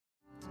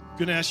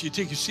going to ask you to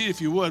take your seat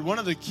if you would. One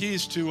of the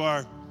keys to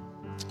our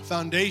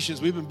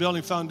foundations, we've been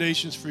building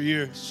foundations for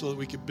years so that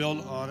we could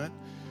build on it.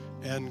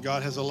 And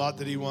God has a lot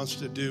that he wants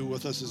to do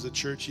with us as a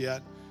church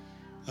yet.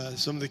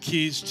 Some of the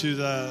keys to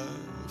the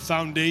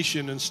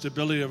foundation and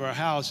stability of our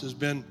house has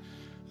been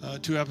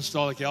two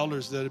apostolic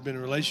elders that have been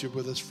in relationship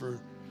with us for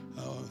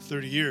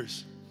 30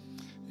 years.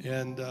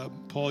 And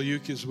Paul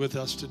Uke is with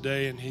us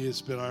today, and he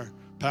has been our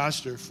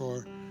pastor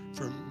for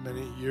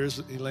many years.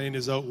 Elaine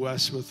is out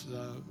west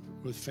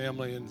with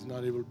family and is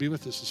not able to be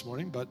with us this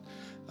morning, but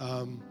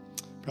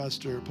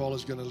Pastor Paul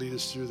is going to lead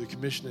us through the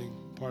commissioning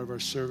part of our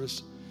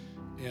service.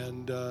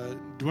 And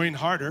Dwayne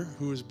Harder,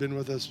 who has been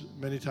with us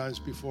many times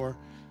before,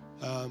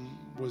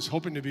 was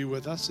hoping to be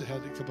with us. He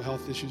had a couple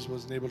health issues,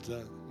 wasn't able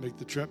to make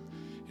the trip.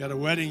 He had a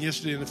wedding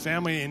yesterday in the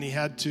family, and he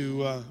had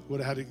to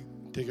would have had to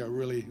take a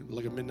really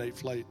like a midnight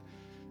flight,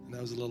 and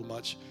that was a little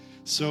much.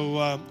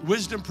 So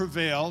wisdom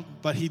prevailed,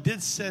 but he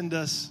did send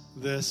us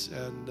this,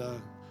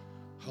 and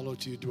hello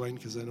to you, Dwayne,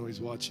 because I know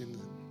he's watching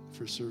the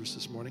first service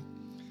this morning.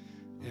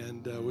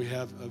 And we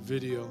have a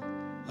video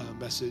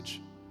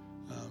message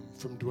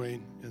from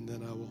Dwayne, and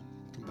then I will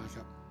come back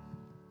up.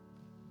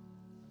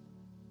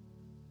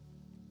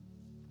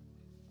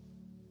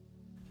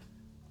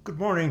 Good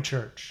morning,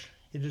 church.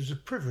 It is a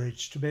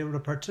privilege to be able to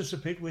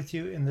participate with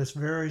you in this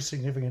very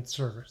significant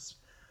service.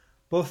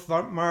 Both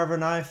Marv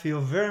and I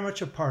feel very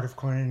much a part of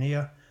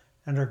Koinonia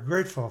and are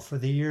grateful for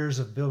the years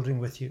of building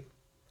with you.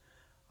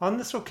 On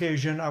this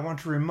occasion, I want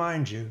to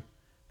remind you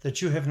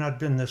that you have not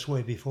been this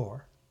way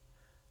before.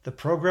 The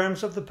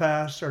programs of the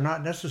past are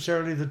not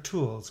necessarily the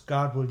tools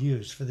God will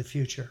use for the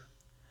future.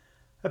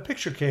 A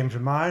picture came to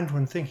mind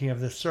when thinking of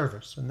this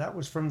service, and that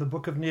was from the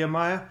book of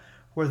Nehemiah,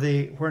 where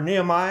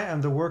Nehemiah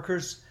and the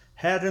workers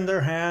had in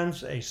their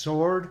hands a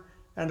sword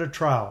and a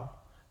trowel.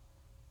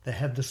 They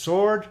had the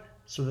sword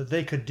so that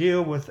they could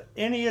deal with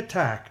any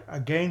attack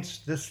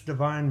against this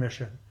divine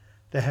mission.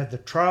 They had the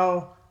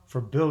trowel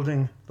for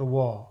building the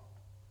wall.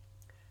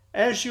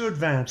 As you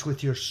advance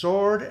with your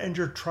sword and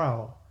your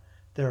trowel,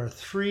 there are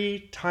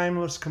three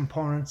timeless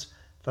components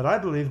that I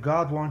believe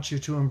God wants you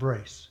to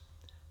embrace.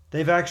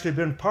 They've actually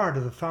been part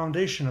of the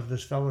foundation of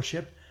this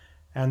fellowship,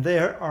 and they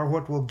are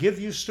what will give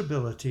you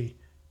stability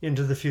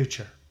into the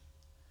future.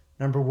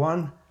 Number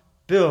one,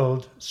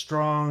 build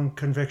strong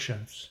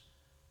convictions.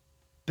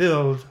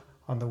 Build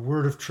on the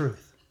word of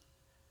truth.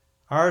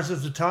 Ours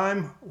is a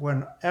time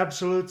when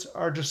absolutes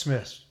are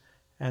dismissed,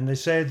 and they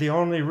say the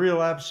only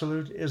real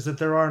absolute is that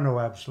there are no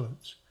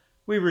absolutes.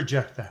 We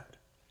reject that.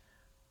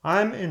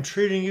 I'm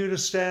entreating you to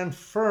stand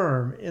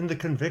firm in the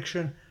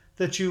conviction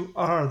that you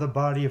are the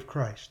body of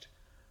Christ.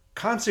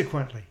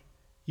 Consequently,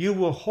 you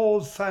will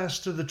hold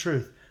fast to the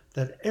truth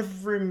that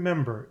every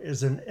member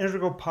is an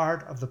integral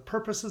part of the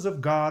purposes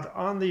of God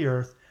on the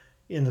earth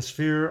in the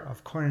sphere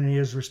of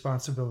Koinonia's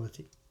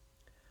responsibility.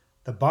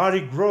 The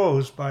body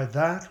grows by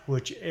that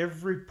which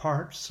every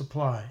part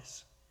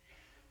supplies.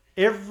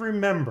 Every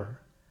member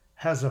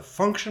has a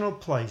functional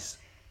place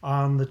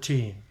on the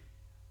team.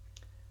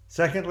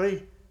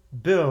 Secondly,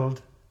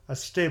 build a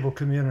stable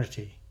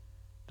community.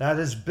 That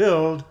is,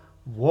 build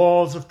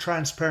walls of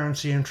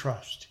transparency and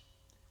trust.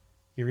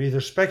 You're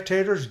either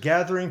spectators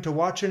gathering to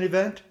watch an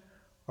event,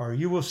 or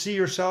you will see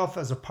yourself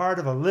as a part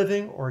of a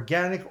living,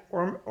 organic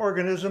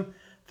organism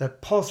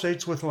that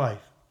pulsates with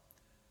life.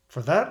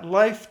 For that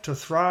life to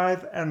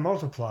thrive and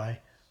multiply,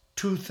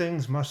 two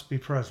things must be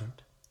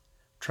present: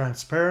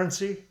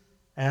 transparency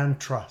and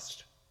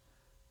trust.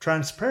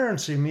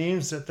 Transparency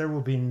means that there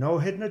will be no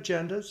hidden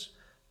agendas,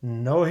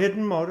 no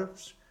hidden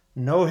motives,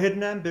 no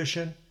hidden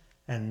ambition,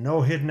 and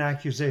no hidden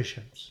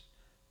accusations.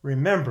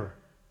 Remember,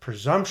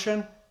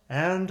 presumption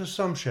and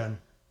assumption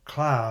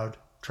cloud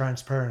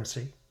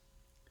transparency.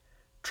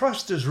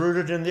 Trust is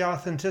rooted in the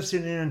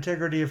authenticity and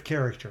integrity of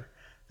character.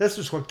 This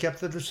is what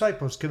kept the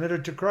disciples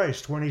committed to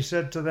Christ when he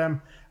said to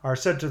them, or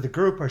said to the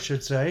group, I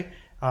should say,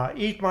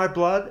 eat my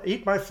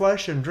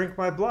flesh and drink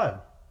my blood.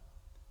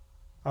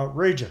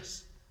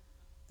 Outrageous.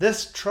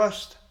 This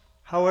trust,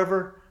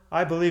 however,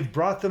 I believe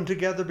brought them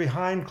together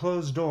behind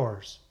closed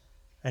doors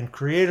and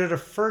created a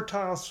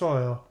fertile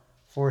soil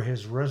for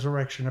his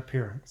resurrection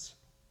appearance.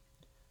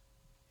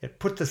 It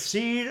put the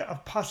seed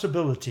of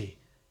possibility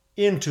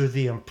into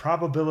the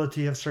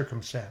improbability of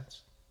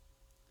circumstance.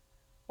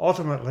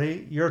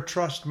 Ultimately, your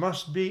trust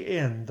must be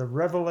in the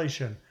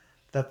revelation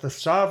that the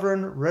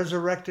sovereign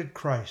resurrected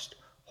Christ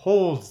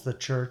holds the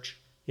church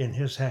in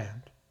his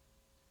hand.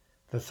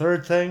 The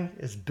third thing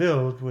is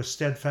build with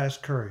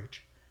steadfast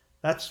courage.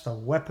 That's the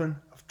weapon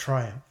of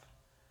triumph.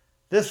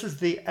 This is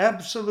the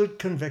absolute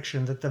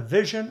conviction that the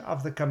vision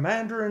of the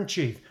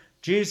Commander-in-Chief,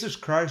 Jesus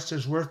Christ,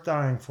 is worth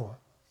dying for.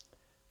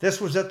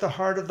 This was at the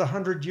heart of the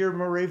 100-year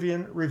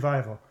Moravian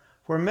revival,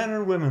 where men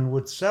and women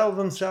would sell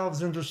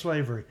themselves into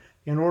slavery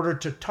in order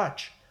to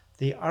touch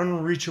the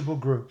unreachable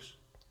groups.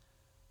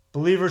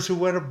 Believers who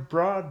went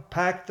abroad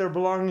packed their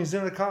belongings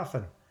in a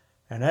coffin,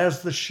 and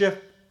as the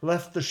ship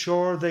left the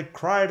shore, they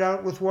cried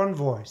out with one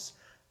voice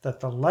that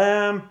the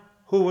Lamb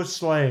who was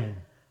slain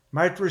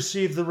might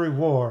receive the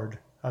reward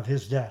of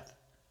his death.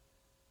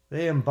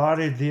 They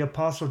embodied the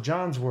Apostle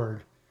John's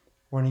word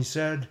when he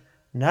said,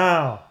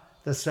 "Now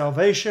the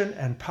salvation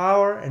and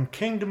power and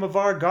kingdom of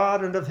our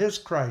God and of his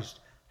Christ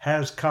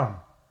has come.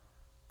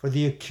 For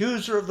the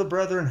accuser of the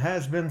brethren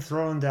has been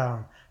thrown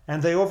down,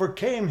 and they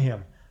overcame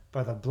him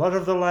by the blood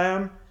of the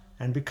Lamb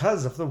and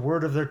because of the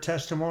word of their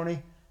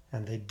testimony,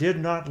 and they did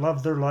not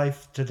love their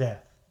life to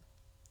death."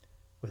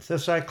 With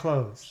this I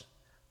close.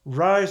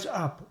 Rise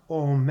up,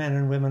 O men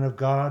and women of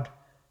God.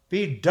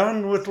 Be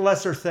done with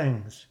lesser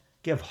things.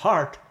 Give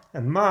heart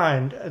and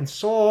mind and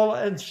soul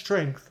and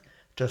strength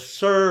to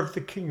serve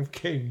the King of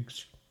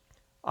Kings.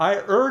 I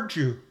urge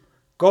you,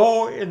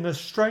 go in the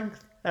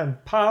strength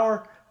and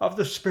power of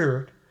the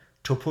Spirit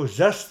to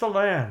possess the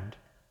land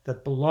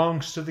that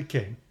belongs to the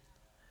King.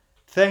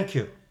 Thank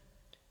you.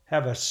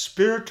 Have a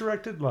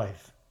Spirit-directed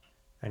life,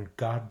 and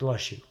God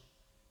bless you.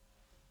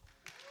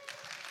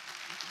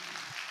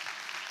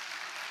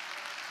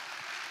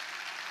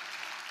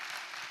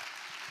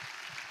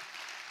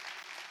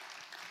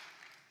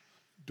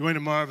 Dwayne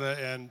and Marva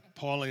and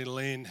Paul and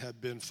Elaine have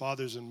been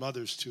fathers and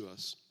mothers to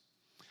us.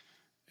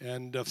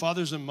 And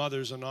fathers and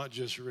mothers are not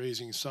just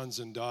raising sons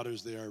and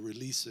daughters, they are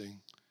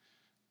releasing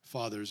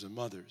fathers and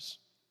mothers.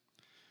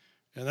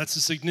 And that's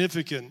a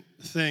significant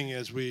thing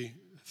as we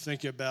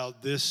think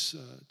about this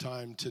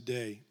time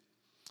today.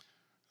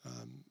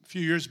 A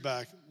few years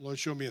back, the Lord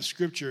showed me a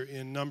scripture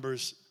in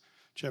Numbers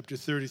chapter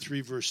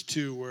 33, verse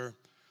 2, where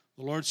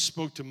the Lord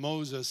spoke to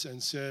Moses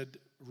and said,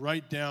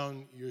 "Write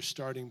down your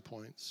starting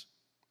points."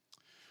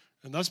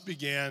 And thus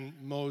began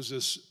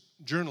Moses'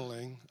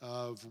 journaling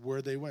of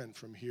where they went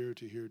from here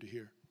to here to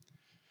here.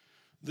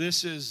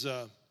 This is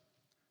a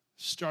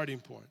starting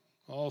point.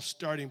 All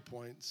starting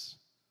points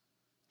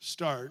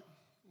start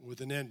with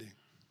an ending.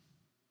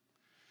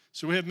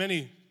 So we have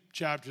many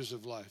chapters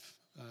of life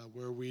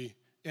where we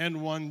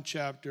end one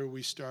chapter,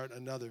 we start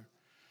another.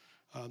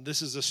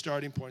 This is a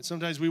starting point.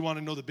 Sometimes we want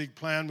to know the big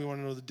plan, we want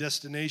to know the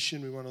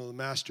destination, we want to know the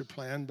master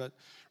plan, but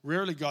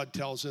rarely God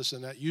tells us,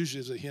 and that usually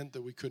is a hint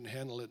that we couldn't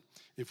handle it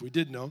if we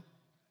did know.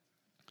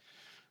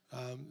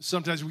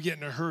 Sometimes we get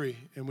in a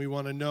hurry and we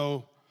want to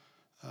know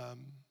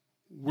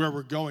where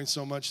we're going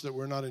so much that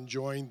we're not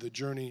enjoying the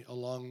journey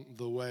along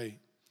the way.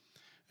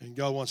 And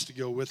God wants to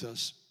go with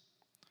us.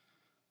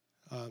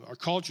 Our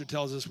culture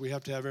tells us we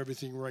have to have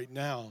everything right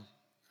now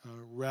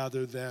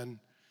rather than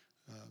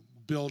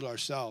build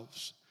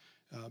ourselves,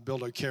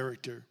 build our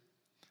character,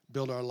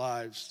 build our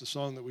lives. The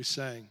song that we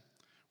sang,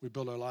 we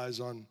build our lives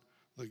on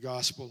the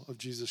gospel of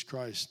Jesus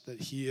Christ,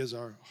 that he is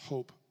our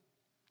hope.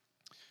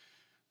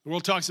 The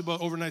world talks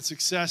about overnight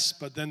success,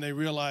 but then they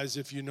realize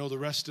if you know the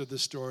rest of the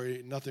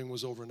story, nothing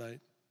was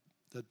overnight,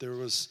 that there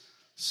was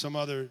some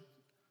other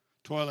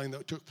toiling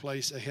that took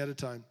place ahead of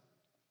time.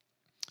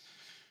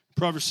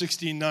 Proverbs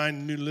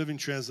 16:9, New Living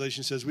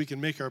Translation says, "We can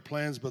make our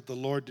plans, but the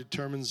Lord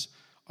determines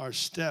our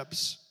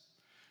steps."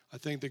 I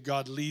think that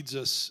God leads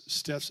us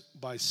steps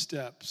by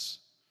steps.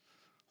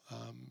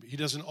 He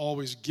doesn't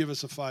always give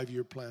us a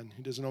 5-year plan.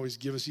 He doesn't always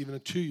give us even a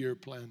 2-year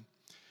plan.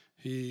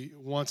 He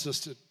wants us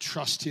to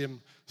trust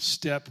him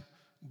step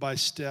by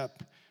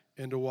step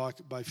and to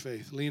walk by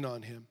faith. Lean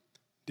on him.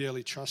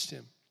 Daily trust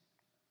him.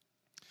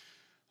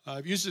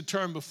 I've used the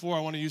term before.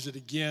 I want to use it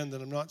again,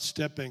 that I'm not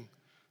stepping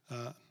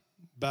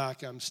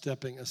back. I'm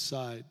stepping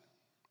aside.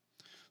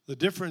 The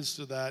difference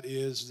to that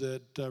is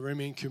that I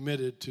remain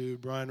committed to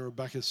Brian and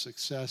Rebecca's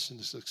success and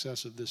the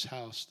success of this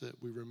house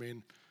that we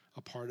remain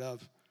a part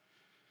of.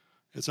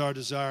 It's our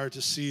desire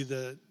to see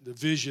the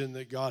vision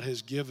that God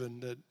has given,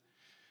 that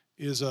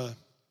is a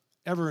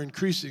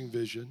ever-increasing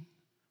vision,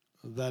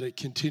 that it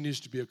continues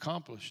to be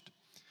accomplished.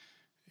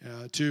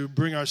 To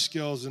bring our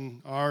skills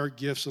and our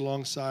gifts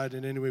alongside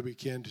in any way we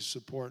can to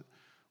support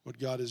what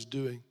God is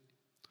doing.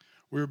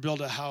 We were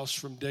built a house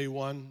from day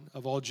one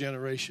of all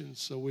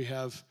generations, so we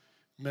have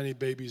many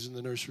babies in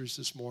the nurseries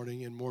this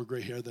morning and more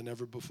gray hair than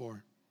ever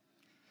before.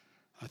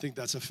 I think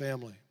that's a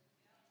family.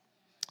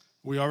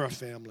 We are a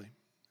family.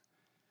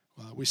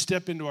 We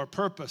step into our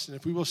purpose, and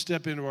if we will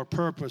step into our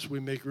purpose, we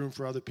make room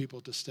for other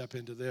people to step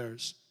into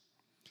theirs.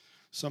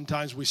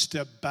 Sometimes we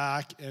step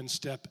back and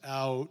step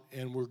out,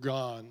 and we're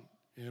gone,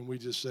 and we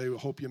just say, "We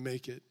hope you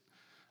make it."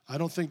 I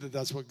don't think that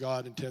that's what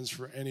God intends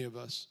for any of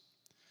us.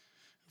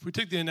 If we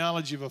take the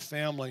analogy of a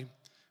family,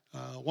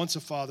 once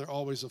a father,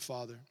 always a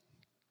father.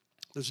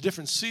 There's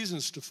different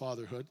seasons to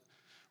fatherhood,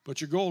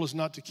 but your goal is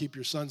not to keep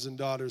your sons and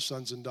daughters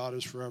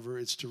forever.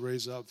 It's to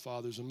raise up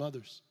fathers and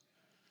mothers.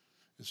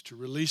 It's to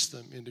release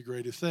them into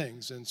greater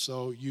things. And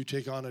so you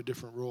take on a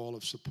different role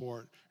of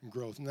support and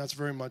growth. And that's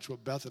very much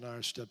what Beth and I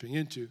are stepping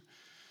into.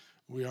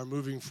 We are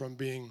moving from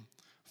being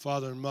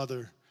father and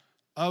mother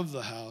of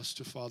the house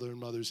to father and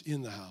mothers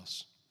in the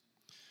house.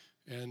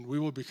 And we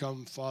will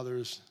become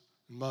fathers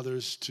and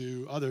mothers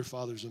to other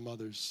fathers and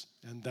mothers.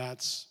 And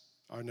that's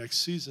our next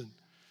season,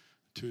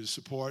 to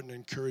support and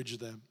encourage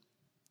them.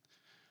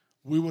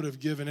 We would have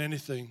given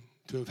anything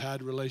to have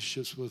had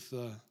relationships with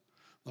the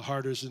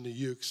Harders and the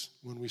Ukes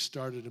when we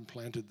started and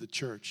planted the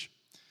church.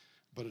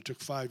 But it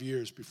took 5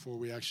 years before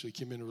we actually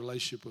came in a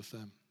relationship with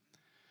them.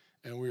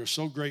 And we are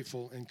so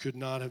grateful and could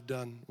not have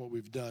done what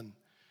we've done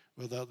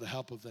without the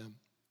help of them.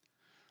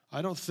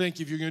 I don't think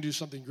if you're going to do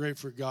something great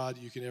for God,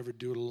 you can ever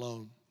do it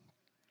alone.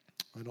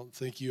 I don't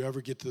think you ever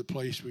get to the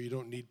place where you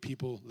don't need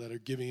people that are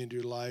giving into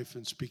your life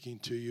and speaking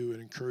to you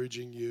and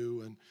encouraging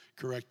you and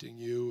correcting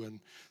you and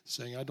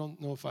saying, I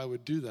don't know if I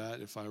would do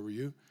that if I were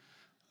you.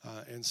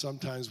 And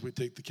sometimes we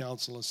take the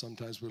counsel and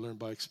sometimes we learn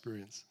by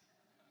experience.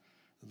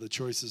 The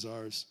choice is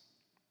ours.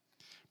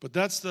 But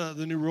that's the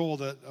new role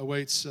that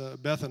awaits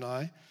Beth and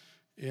I.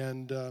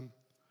 And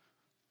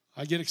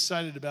I get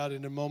excited about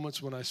it in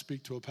moments when I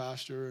speak to a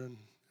pastor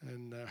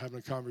and having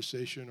a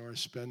conversation, or I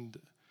spend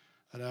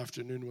an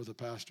afternoon with a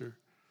pastor.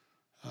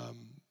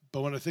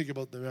 But when I think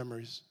about the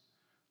memories,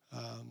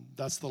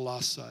 that's the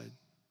lost side,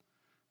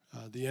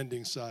 the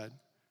ending side.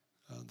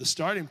 The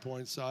starting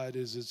point side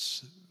is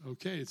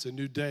it's a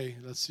new day.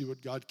 Let's see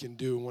what God can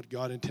do and what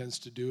God intends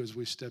to do as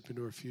we step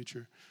into our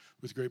future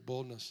with great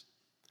boldness.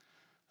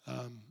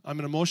 I'm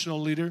an emotional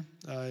leader.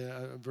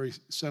 I'm very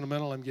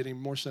sentimental. I'm getting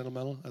more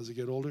sentimental as I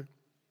get older.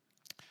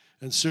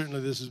 And certainly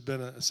this has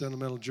been a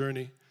sentimental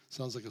journey.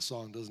 Sounds like a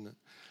song, doesn't it?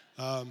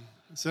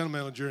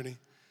 Sentimental journey.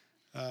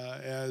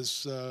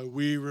 As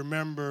we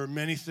remember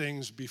many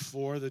things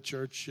before the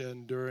church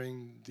and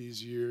during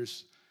these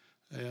years,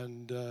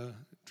 and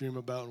dream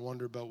about and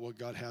wonder about what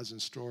God has in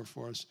store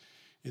for us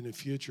in the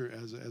future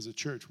as a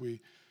church.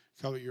 We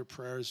covet your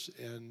prayers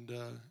and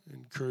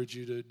encourage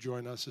you to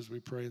join us as we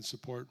pray and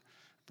support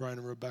Bryan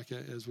and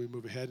Rebecca as we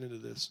move ahead into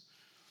this.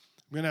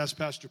 I'm going to ask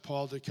Pastor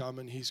Paul to come,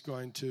 and he's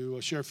going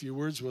to share a few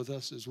words with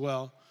us as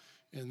well,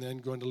 and then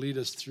going to lead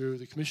us through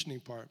the commissioning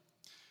part.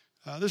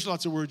 There's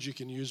lots of words you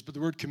can use, but the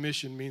word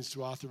commission means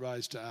to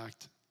authorize to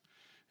act.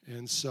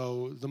 And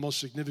so the most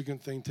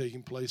significant thing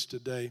taking place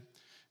today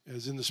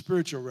is in the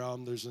spiritual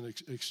realm, there's an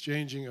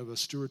exchanging of a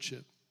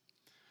stewardship.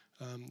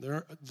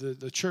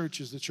 The church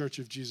is the church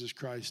of Jesus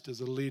Christ.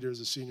 As a leader, as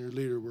a senior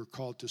leader, we're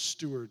called to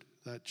steward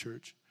that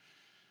church.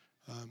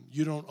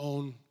 You don't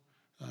own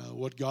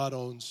what God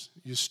owns.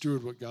 You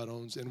steward what God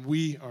owns. And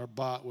we are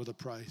bought with a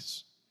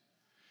price.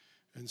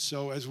 And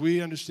so as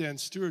we understand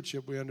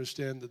stewardship, we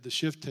understand that the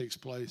shift takes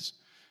place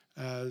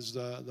as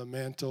the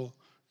mantle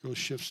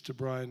shifts to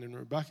Bryan and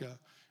Rebecca.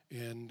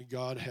 And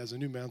God has a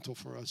new mantle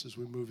for us as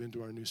we move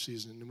into our new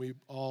season. And we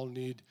all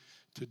need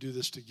to do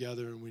this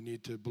together, and we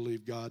need to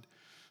believe God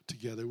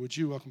together. Would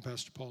you welcome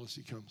Pastor Paul as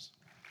he comes?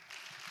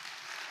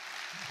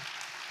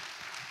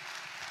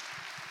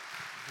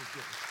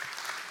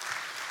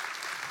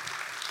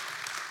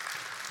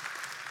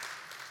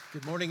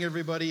 Good morning,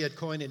 everybody at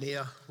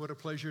Koinonia. What a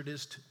pleasure it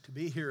is to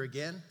be here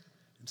again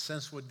and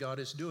sense what God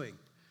is doing.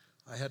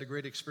 I had a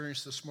great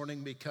experience this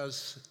morning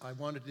because I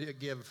wanted to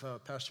give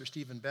Pastor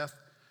Steve and Beth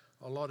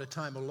a lot of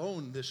time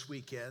alone this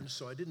weekend,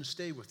 so I didn't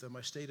stay with them.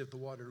 I stayed at the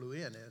Waterloo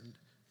Inn, and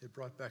it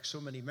brought back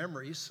so many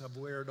memories of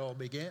where it all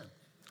began.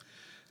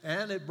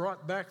 And it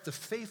brought back the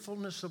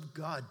faithfulness of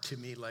God to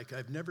me like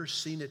I've never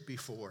seen it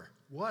before.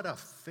 What a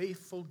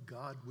faithful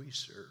God we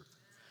serve.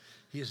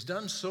 He has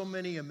done so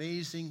many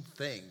amazing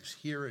things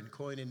here in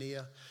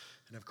Koinonia,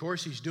 and of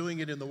course he's doing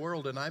it in the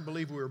world, and I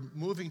believe we're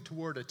moving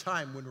toward a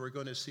time when we're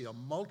going to see a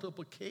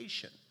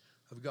multiplication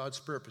of God's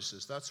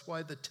purposes. That's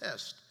why the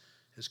test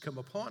has come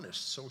upon us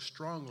so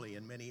strongly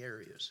in many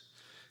areas.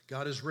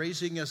 God is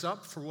raising us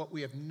up for what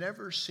we have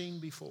never seen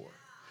before.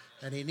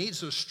 And he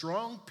needs a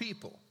strong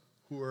people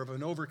who are of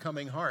an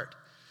overcoming heart.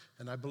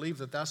 And I believe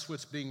that that's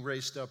what's being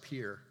raised up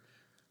here.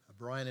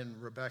 Bryan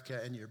and Rebecca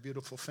and your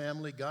beautiful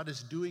family, God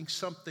is doing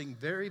something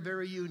very,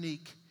 very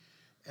unique.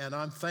 And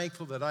I'm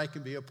thankful that I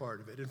can be a part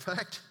of it. In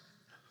fact,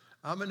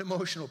 I'm an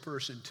emotional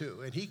person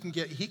too. And he can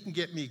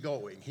get me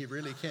going. He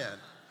really can.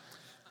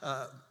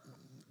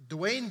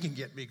 Dwayne can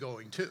get me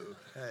going too,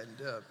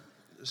 and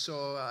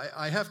so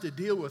I have to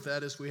deal with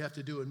that as we have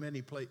to do in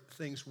many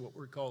things what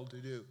we're called to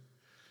do.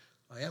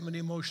 I am an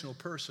emotional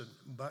person,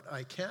 but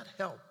I can't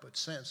help but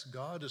sense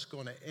God is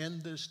going to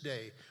end this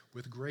day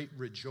with great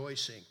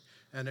rejoicing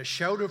and a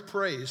shout of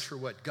praise for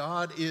what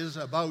God is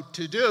about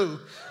to do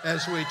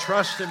as we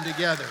trust him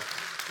together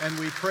and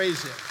we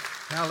praise him.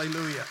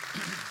 Hallelujah.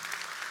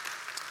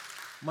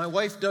 My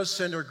wife does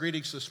send her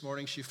greetings this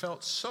morning. She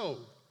felt so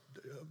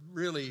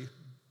really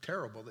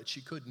terrible that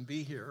she couldn't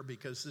be here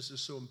because this is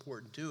so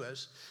important to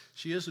us.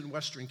 She is in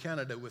Western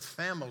Canada with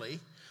family,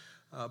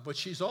 but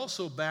she's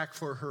also back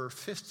for her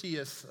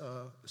 50th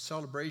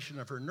celebration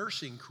of her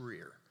nursing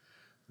career.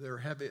 They're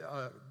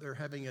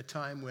having a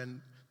time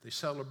when they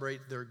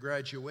celebrate their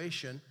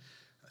graduation.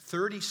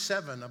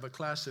 37 of a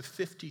class of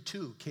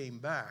 52 came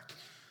back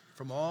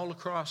from all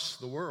across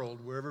the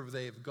world, wherever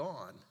they've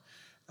gone.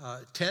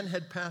 10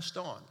 had passed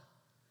on.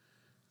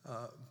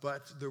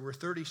 But there were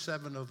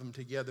 37 of them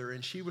together,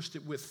 and she was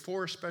with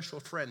 4 special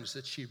friends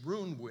that she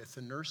roomed with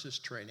in nurses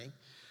training,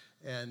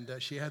 and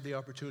she had the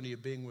opportunity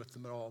of being with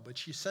them at all. But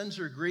she sends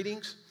her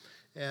greetings,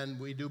 and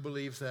we do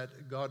believe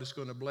that God is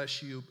going to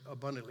bless you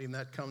abundantly, and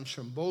that comes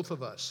from both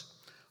of us.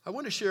 I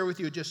want to share with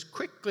you just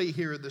quickly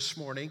here this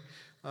morning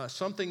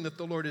something that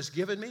the Lord has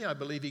given me. I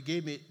believe he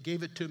gave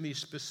it to me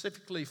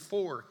specifically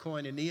for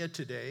Koinonia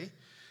today.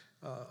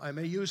 I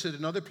may use it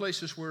in other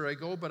places where I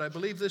go, but I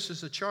believe this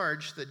is a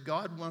charge that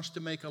God wants to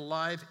make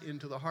alive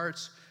into the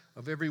hearts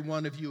of every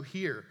one of you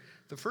here.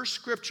 The first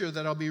scripture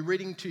that I'll be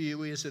reading to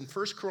you is in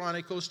 1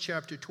 Chronicles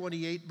chapter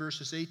 28,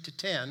 verses 8 to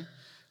 10.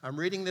 I'm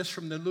reading this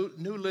from the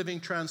New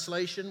Living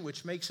Translation,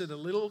 which makes it a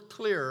little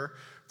clearer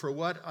for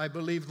what I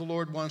believe the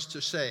Lord wants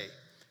to say.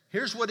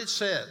 Here's what it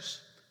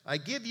says. I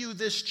give you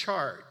this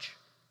charge.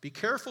 Be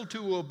careful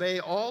to obey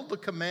all the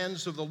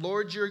commands of the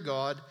Lord your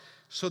God,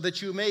 so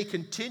that you may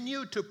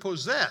continue to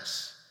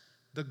possess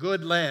the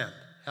good land.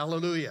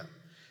 Hallelujah.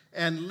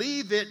 And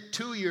leave it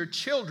to your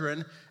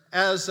children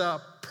as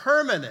a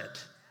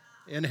permanent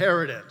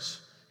inheritance.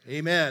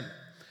 Amen.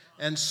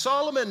 And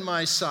Solomon,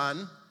 my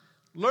son,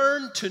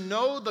 learn to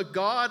know the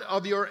God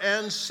of your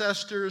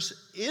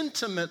ancestors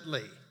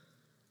intimately.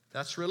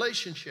 That's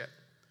relationship.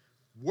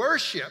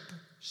 Worship,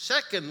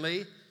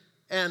 secondly,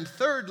 and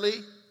thirdly,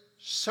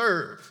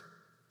 serve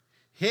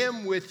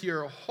him with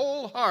your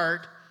whole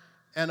heart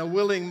and a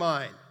willing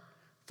mind.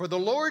 For the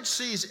Lord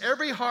sees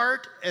every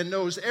heart and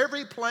knows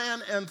every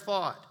plan and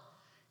thought.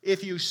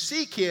 If you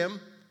seek him,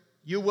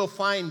 you will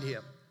find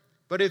him.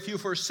 But if you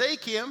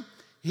forsake him,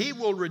 he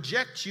will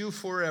reject you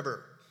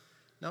forever.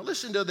 Now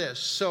listen to this.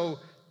 So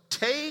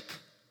take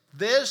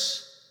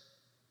this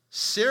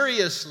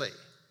seriously.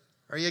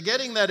 Are you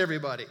getting that,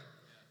 everybody?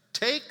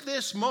 Take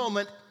this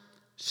moment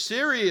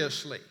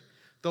seriously.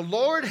 The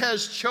Lord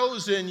has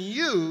chosen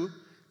you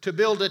to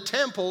build a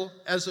temple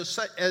as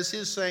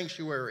his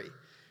sanctuary.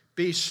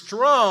 Be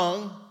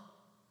strong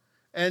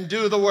and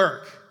do the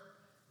work.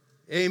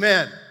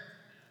 Amen.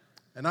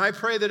 And I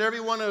pray that every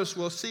one of us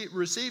will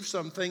receive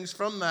some things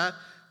from that.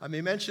 I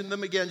may mention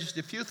them again, just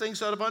a few things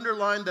that I've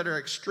underlined that are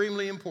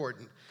extremely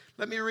important.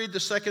 Let me read the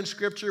second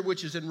scripture,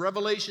 which is in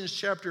Revelation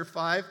chapter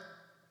 5,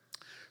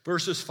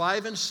 verses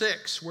 5 and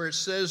 6, where it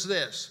says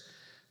this.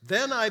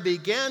 Then I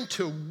began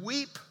to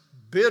weep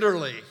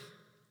bitterly,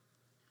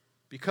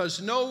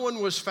 because no one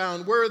was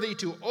found worthy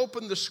to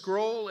open the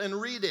scroll and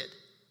read it.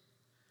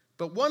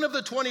 But one of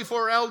the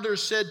 24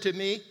 elders said to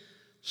me,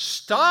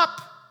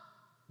 stop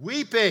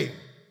weeping.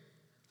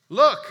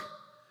 Look,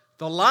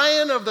 the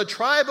Lion of the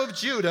tribe of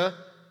Judah,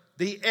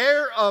 the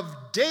heir of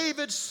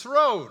David's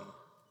throne,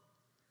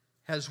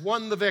 has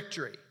won the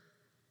victory.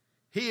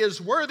 He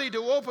is worthy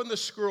to open the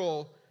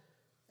scroll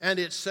and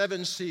its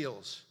 7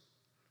 seals.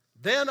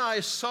 Then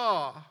I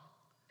saw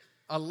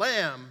a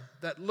lamb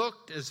that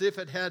looked as if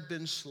it had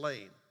been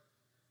slain.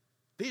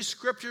 These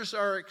scriptures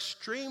are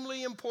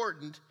extremely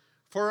important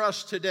for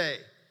us today.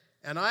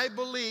 And I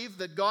believe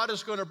that God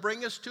is going to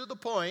bring us to the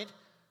point,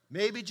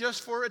 maybe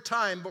just for a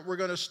time, but we're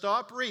going to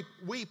stop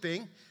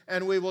weeping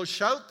and we will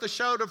shout the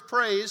shout of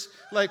praise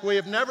like we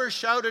have never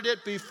shouted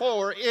it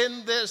before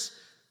in this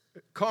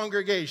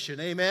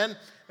congregation. Amen?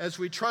 As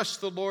we trust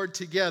the Lord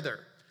together.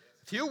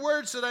 A few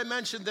words that I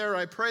mentioned there,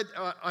 I pray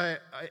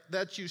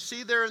that you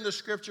see there in the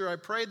scripture. I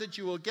pray that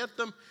you will get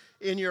them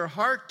in your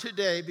heart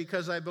today,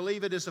 because I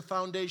believe it is a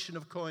foundation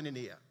of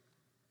koinonia.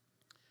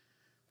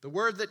 The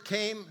word that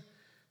came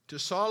to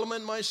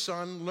Solomon, my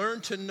son, learn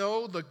to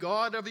know the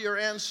God of your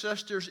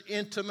ancestors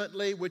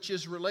intimately, which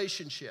is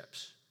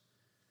relationships.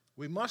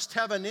 We must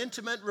have an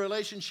intimate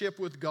relationship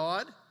with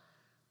God,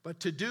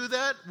 but to do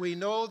that, we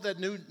know that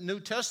New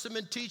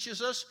Testament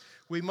teaches us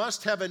we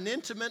must have an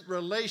intimate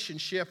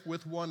relationship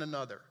with one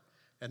another.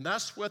 And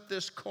that's what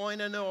this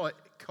koinonia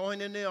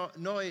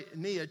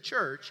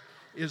church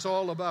is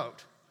all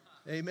about.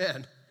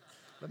 Amen.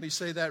 Let me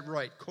say that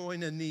right.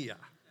 Koinonia.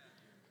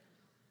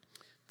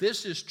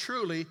 This is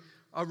truly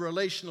a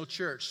relational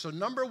church. So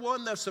number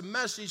one, that's a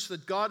message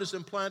that God has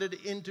implanted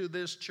into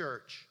this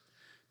church.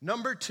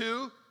 Number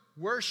two,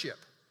 worship.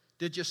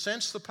 Did you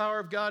sense the power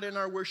of God in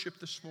our worship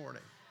this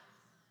morning?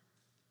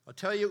 I'll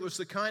tell you, it was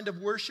the kind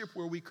of worship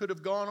where we could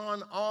have gone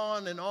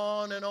on and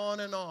on and on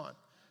and on.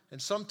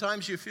 And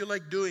sometimes you feel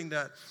like doing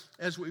that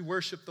as we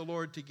worship the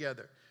Lord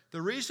together.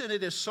 The reason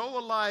it is so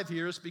alive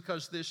here is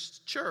because this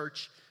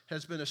church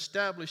has been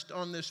established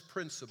on this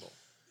principle.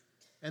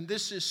 And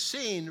this is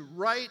seen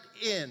right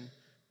in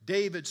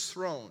David's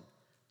throne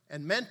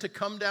and meant to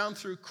come down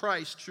through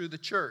Christ, through the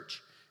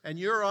church. And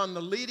you're on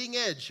the leading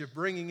edge of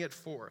bringing it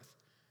forth.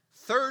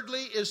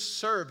 Thirdly is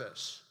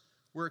service.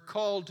 We're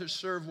called to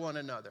serve one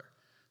another.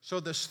 So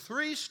there's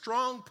 3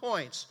 strong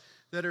points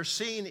that are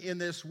seen in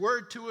this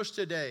word to us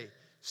today.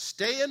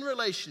 Stay in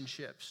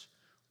relationships.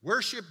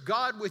 Worship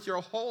God with your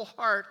whole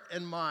heart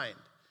and mind.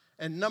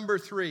 And number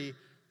 3,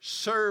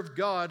 serve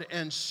God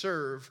and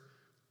serve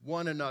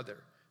one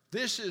another.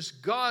 This is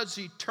God's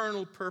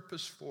eternal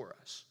purpose for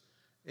us.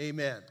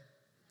 Amen.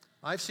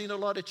 I've seen a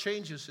lot of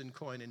changes in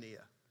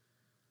koinonia.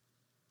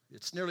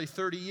 It's nearly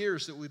 30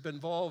 years that we've been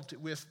involved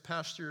with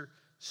Pastor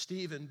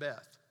Steve and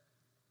Beth.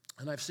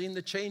 And I've seen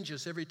the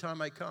changes every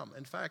time I come.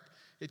 In fact,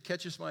 it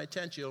catches my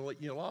attention.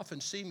 You'll often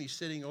see me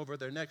sitting over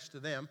there next to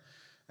them,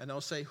 and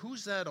I'll say,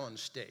 who's that on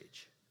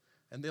stage?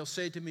 And they'll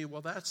say to me,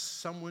 well, that's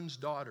someone's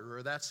daughter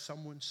or that's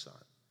someone's son.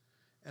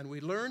 And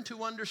we learn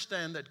to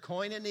understand that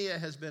koinonia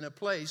has been a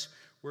place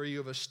where you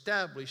have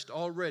established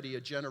already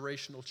a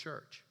generational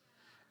church.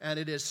 And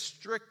it is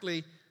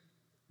strictly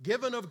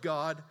given of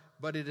God,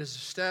 but it is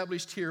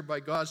established here by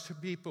God's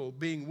people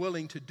being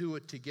willing to do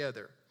it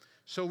together.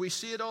 So we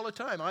see it all the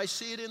time. I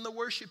see it in the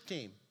worship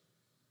team.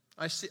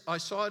 I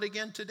saw it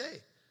again today.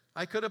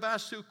 I could have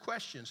asked 2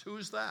 questions.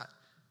 Who's that?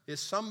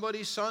 It's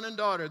somebody's son and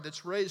daughter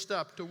that's raised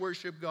up to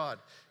worship God.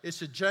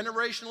 It's a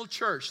generational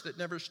church that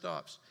never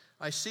stops.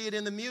 I see it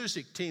in the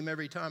music team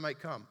every time I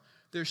come.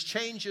 There's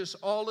changes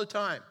all the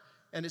time.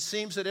 And it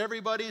seems that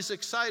everybody's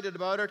excited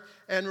about it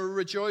and we're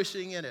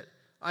rejoicing in it.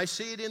 I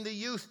see it in the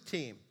youth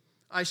team.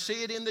 I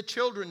see it in the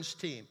children's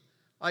team.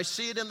 I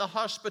see it in the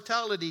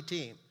hospitality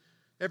team.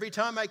 Every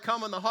time I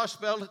come and the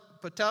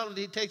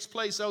hospitality takes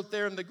place out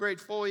there in the great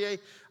foyer,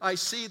 I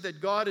see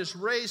that God has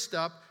raised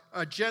up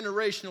a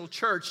generational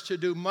church to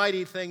do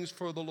mighty things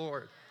for the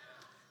Lord.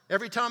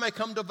 Every time I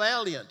come to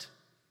Valiant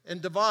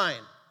and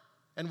Divine,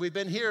 and we've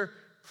been here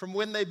from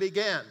when they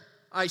began,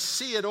 I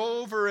see it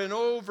over and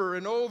over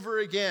and over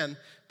again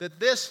that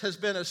this has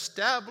been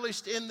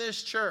established in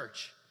this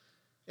church.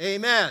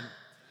 Amen.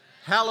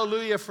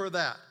 Hallelujah for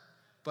that.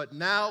 But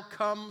now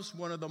comes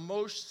one of the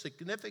most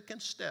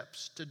significant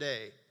steps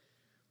today.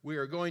 We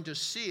are going to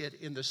see it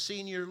in the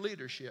senior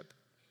leadership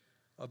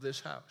of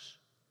this house.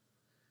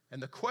 And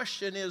the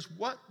question is,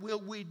 what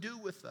will we do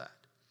with that?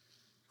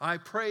 I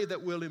pray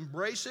that we'll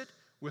embrace it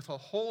with a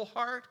whole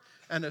heart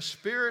and a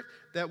spirit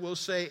that will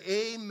say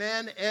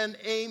amen and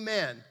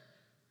amen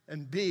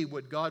and be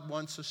what God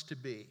wants us to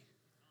be.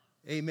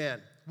 Amen.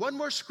 One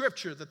more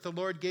scripture that the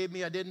Lord gave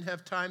me. I didn't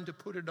have time to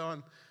put it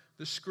on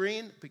the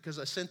screen because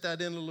I sent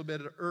that in a little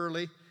bit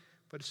early.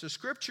 But it's a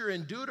scripture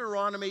in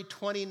Deuteronomy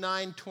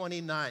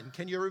 29:29.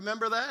 Can you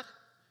remember that?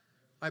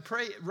 I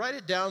pray, write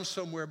it down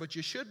somewhere, but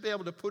you should be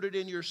able to put it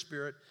in your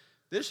spirit.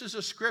 This is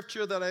a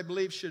scripture that I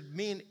believe should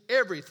mean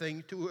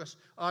everything to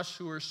us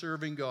who are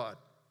serving God.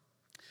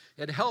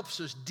 It helps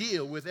us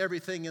deal with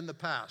everything in the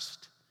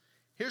past.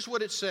 Here's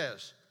what it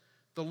says.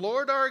 The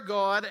Lord our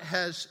God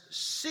has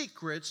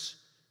secrets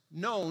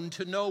known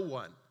to no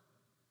one.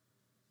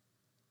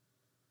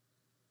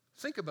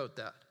 Think about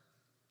that.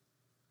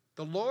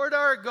 The Lord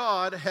our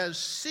God has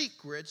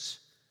secrets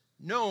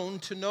known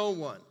to no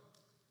one.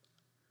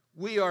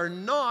 We are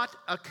not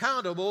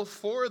accountable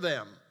for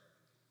them.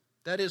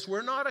 That is,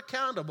 we're not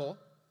accountable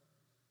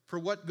for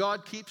what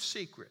God keeps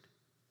secret.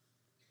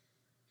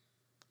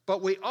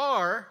 But we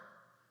are,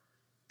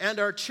 and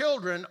our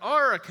children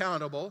are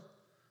accountable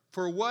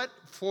for what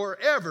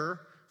forever,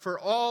 for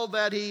all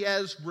that He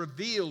has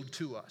revealed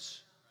to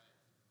us.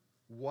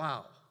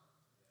 Wow.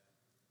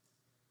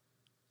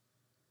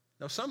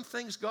 Now, some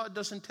things God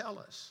doesn't tell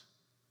us.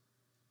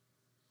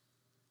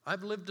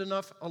 I've lived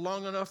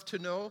long enough to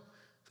know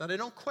that I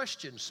don't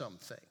question some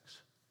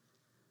things.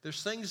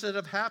 There's things that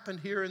have happened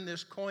here in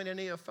this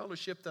Koinonia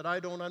fellowship that I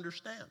don't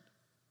understand.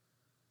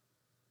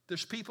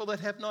 There's people that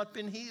have not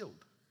been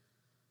healed.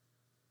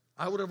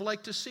 I would have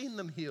liked to seen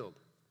them healed.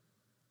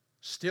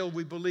 Still,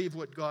 we believe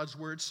what God's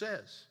word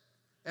says,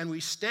 and we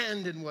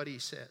stand in what He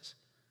says.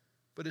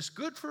 But it's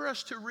good for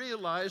us to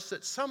realize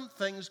that some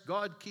things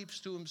God keeps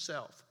to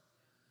Himself.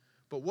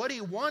 But what He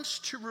wants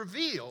to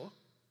reveal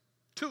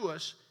to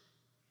us,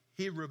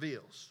 He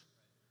reveals.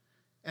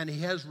 And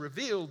He has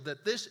revealed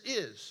that this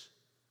is,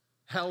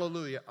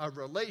 hallelujah, a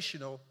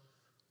relational,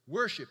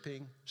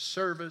 worshiping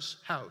service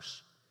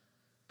house.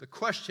 The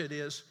question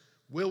is,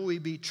 will we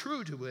be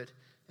true to it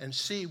and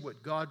see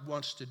what God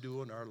wants to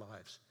do in our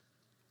lives?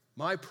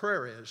 My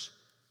prayer is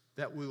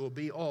that we will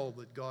be all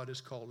that God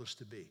has called us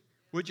to be.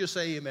 Would you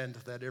say amen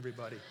to that,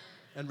 everybody?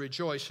 And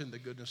rejoice in the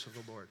goodness of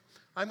the Lord.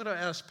 I'm going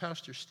to ask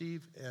Pastor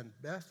Steve and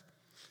Beth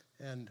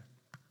and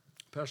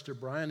Pastor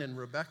Bryan and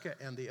Rebecca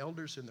and the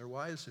elders and their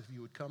wives, if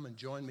you would come and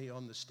join me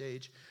on the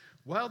stage.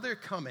 While they're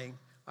coming,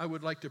 I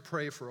would like to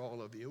pray for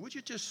all of you. Would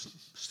you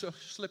just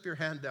slip your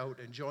hand out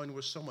and join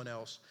with someone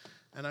else?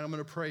 And I'm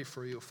going to pray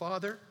for you.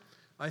 Father,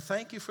 I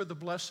thank You for the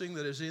blessing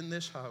that is in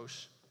this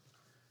house.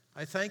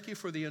 I thank You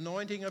for the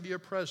anointing of Your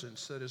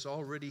presence that is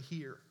already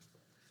here.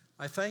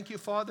 I thank You,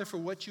 Father, for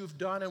what You've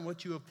done and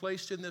what You have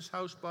placed in this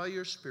house by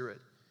Your Spirit.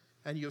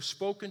 And You've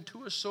spoken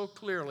to us so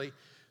clearly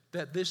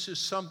that this is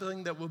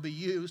something that will be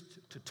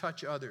used to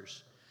touch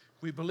others.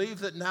 We believe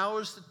that now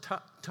is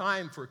the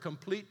time for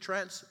complete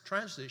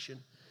transition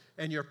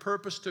and Your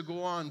purpose to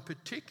go on,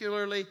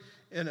 particularly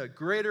in a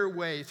greater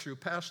way through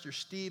Pastor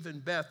Steve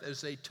and Beth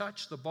as they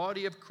touch the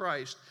body of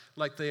Christ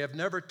like they have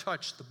never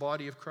touched the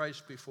body of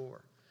Christ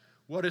before.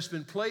 What has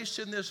been placed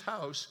in this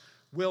house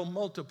will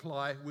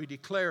multiply, we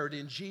declare it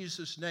in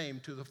Jesus' name,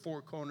 to the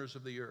four corners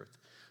of the earth.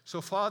 So,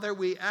 Father,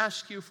 we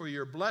ask You for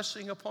Your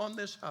blessing upon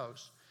this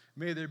house.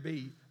 May there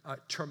be a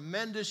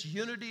tremendous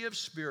unity of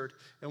spirit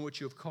in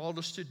what You have called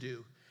us to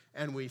do.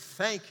 And we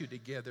thank You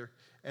together,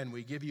 and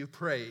we give You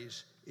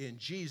praise in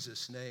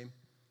Jesus' name.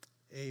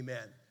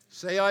 Amen.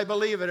 Say, I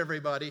believe it,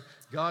 everybody.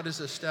 God has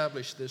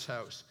established this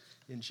house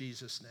in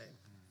Jesus' name.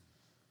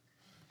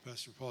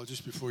 Pastor Paul,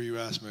 just before you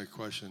ask my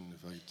question,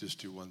 if I could just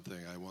do one thing,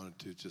 I wanted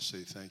to just say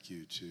thank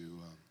you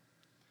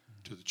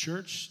to the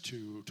church,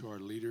 to our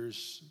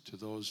leaders, to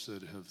those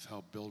that have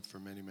helped build for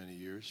many, many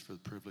years, for the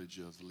privilege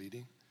of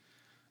leading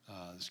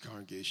this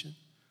congregation.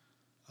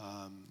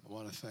 I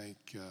want to thank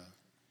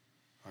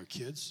our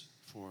kids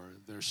for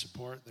their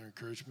support, their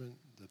encouragement,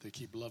 that they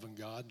keep loving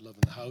God,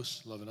 loving the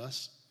house, loving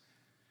us.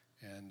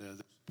 And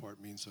the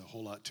support means a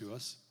whole lot to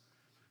us.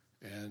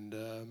 And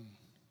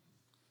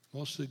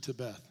mostly to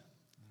Beth,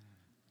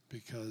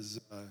 because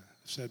I've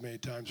said many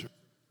times, her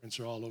parents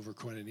are all over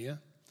Koinonia,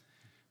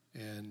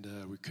 and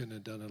we couldn't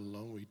have done it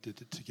alone. We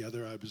did it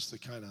together. I was the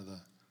kind of the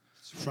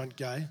front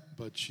guy,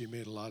 but she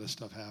made a lot of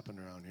stuff happen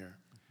around here.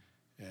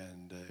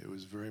 And it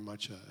was very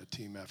much a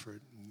team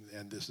effort,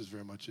 and this is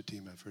very much a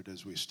team effort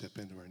as we step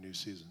into our new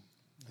season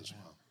as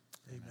well.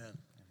 Amen. Amen.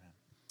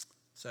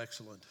 It's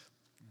excellent.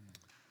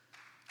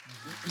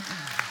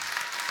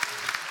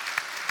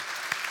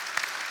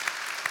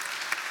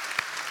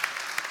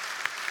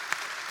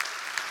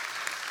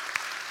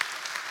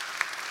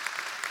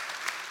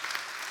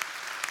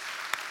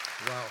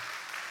 Wow.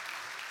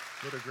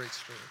 What a great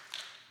story.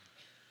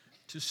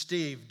 To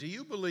Steve, do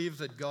you believe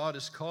that God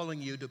is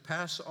calling you to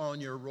pass on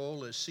your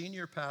role as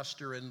senior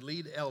pastor and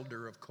lead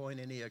elder of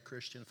Koinonia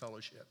Christian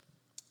Fellowship?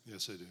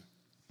 Yes, I do.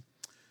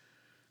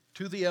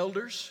 To the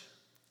elders,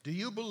 do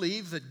you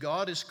believe that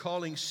God is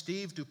calling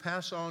Steve to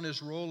pass on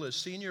his role as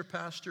senior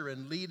pastor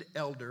and lead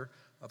elder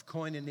of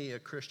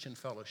Koinonia Christian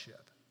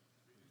Fellowship?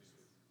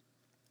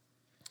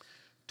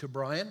 To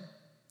Bryan,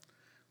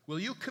 will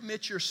you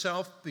commit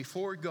yourself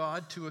before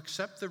God to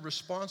accept the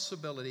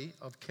responsibility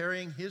of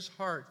carrying his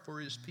heart for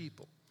his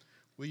people?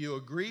 Will you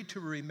agree to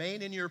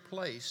remain in your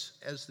place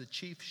as the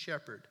chief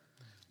shepherd?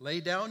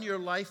 Lay down your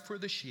life for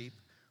the sheep?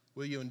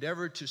 Will you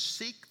endeavor to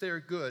seek their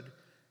good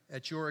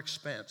at your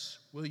expense?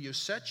 Will you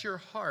set your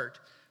heart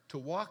to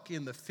walk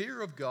in the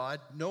fear of God,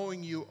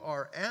 knowing you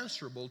are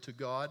answerable to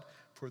God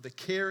for the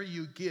care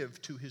you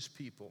give to his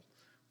people?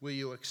 Will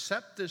you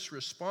accept this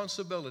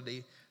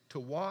responsibility to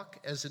walk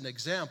as an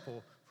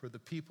example for the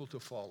people to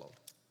follow?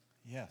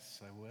 Yes,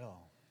 I will.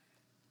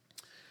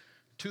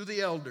 To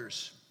the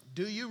elders,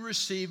 do you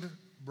receive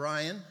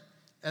Bryan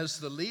as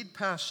the lead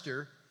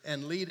pastor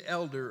and lead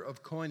elder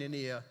of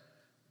Koinonia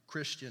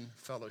Christian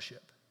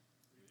Fellowship?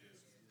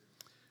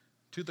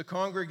 To the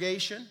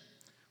congregation,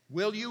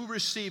 will you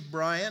receive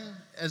Bryan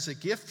as a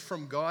gift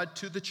from God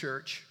to the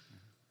church?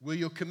 Will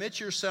you commit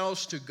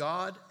yourselves to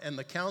God and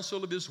the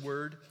counsel of his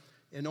word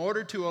in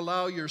order to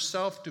allow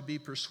yourself to be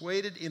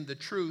persuaded in the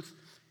truth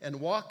and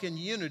walk in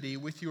unity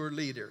with your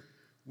leader?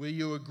 Will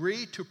you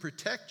agree to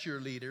protect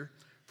your leader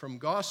from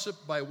gossip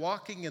by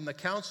walking in the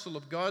counsel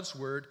of God's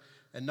word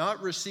and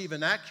not receive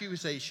an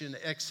accusation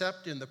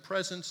except in the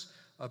presence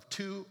of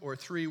 2 or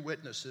 3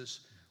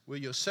 witnesses? Will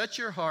you set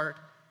your heart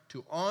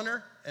to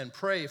honor and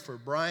pray for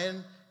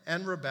Bryan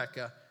and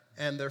Rebecca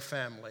and their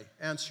family?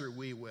 Answer,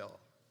 we will.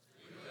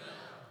 We will.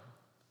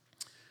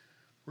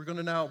 We're going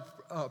to now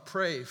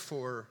pray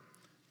for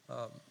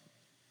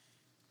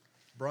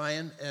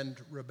Bryan and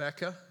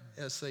Rebecca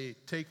as they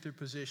take their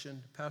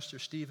position. Pastor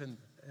Steve and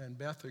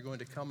Beth are going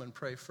to come and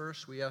pray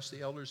first. We ask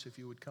the elders if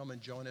you would come and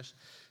join us,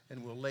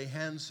 and we'll lay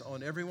hands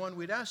on everyone.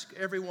 We'd ask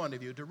every one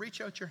of you to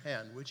reach out your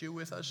hand, would you,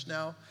 with us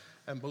now,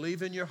 and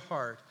believe in your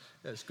heart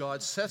as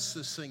God sets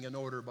this thing in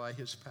order by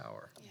his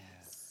power.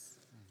 Yes.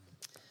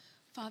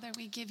 Father,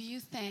 we give you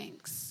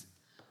thanks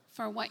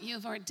for what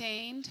you've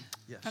ordained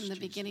from the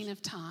beginning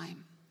of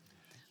time.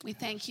 We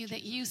thank you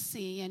that you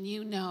see and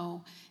you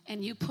know,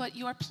 and you put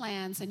your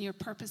plans and your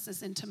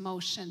purposes into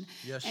motion.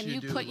 Yes, and you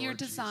you do, put your Lord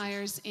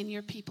desires in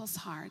your people's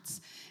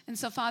hearts. And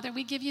so, Father,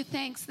 we give you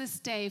thanks this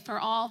day for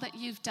all that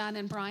you've done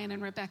in Bryan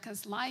and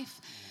Rebecca's life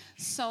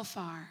so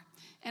far.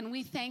 And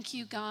we thank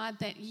you, God,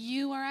 that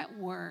you are at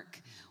work,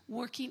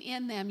 working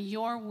in them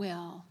your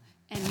will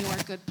and your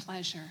good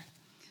pleasure.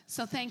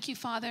 So thank you,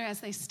 Father, as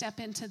they step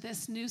into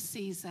this new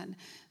season,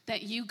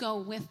 that you go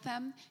with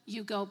them,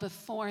 you go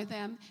before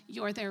them,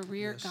 you're their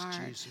rear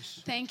guard.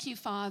 Jesus. Thank you,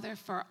 Father,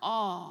 for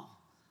all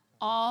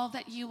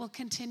that you will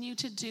continue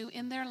to do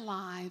in their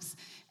lives.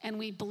 And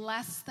we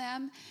bless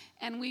them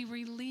and we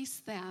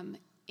release them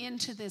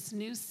into this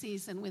new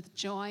season with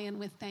joy and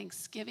with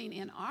thanksgiving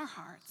in our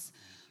hearts.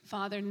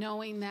 Father,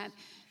 knowing that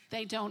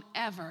they don't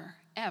ever,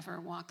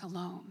 ever walk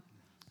alone,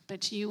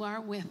 but you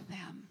are with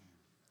them.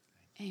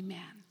 Amen.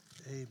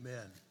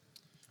 Amen.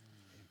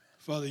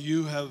 Father,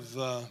 you have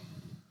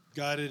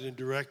guided and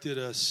directed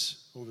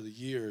us over the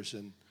years,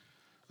 and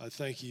I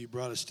thank you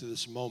brought us to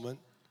this moment.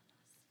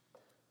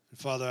 And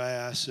Father, I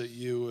ask that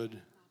you would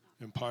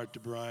impart to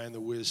Bryan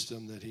the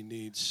wisdom that he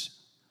needs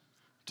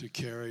to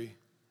carry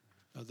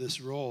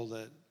this role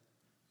that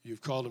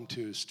you've called him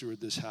to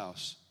steward this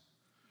house.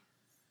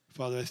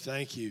 Father, I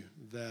thank you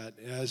that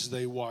as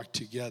they walk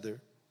together,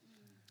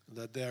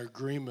 that their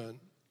agreement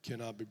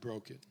cannot be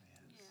broken.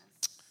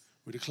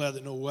 We declare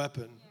that no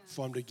weapon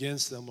formed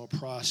against them will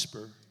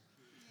prosper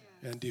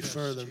and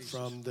defer them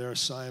from their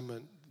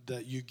assignment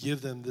that you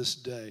give them this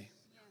day.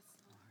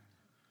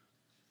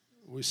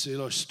 We say,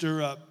 Lord,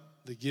 stir up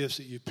the gifts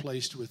that you've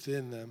placed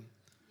within them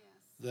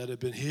that have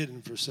been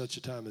hidden for such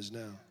a time as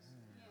now.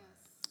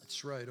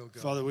 That's right, oh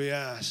God. Father, we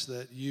ask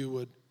that you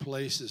would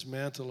place this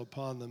mantle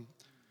upon them,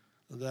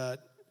 that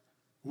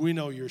we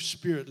know your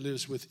Spirit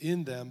lives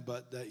within them,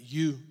 but that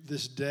you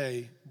this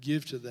day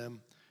give to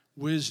them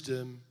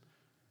wisdom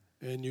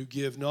and you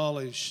give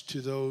knowledge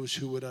to those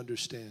who would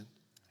understand.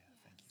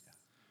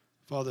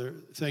 Father,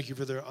 thank you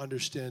for their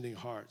understanding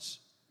hearts.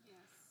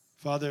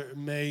 Father,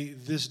 may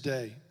this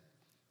day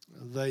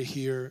they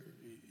hear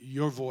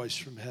your voice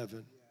from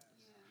heaven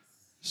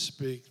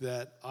speak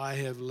that I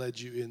have led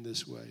you in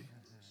this way.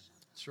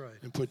 That's right.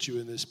 And put you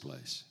in this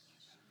place.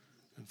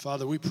 And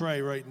Father, we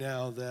pray right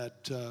now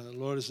that,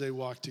 Lord, as they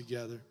walk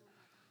together,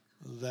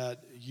 that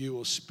you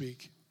will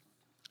speak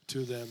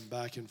to them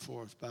back and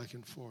forth, back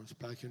and forth,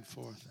 back and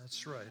forth.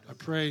 That's right. I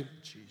pray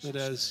that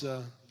as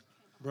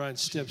Bryan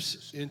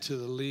steps into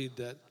the lead,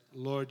 that,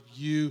 Lord,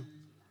 you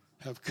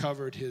have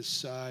covered his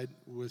side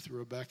with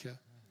Rebecca.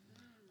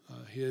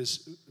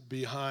 His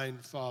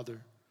behind,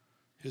 Father,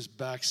 his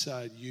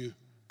backside you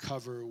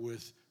cover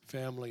with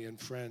family and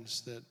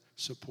friends that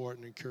support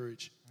and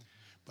encourage.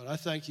 But I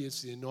thank you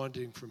it's the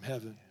anointing from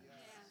heaven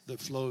that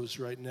flows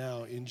right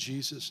now in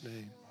Jesus'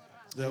 name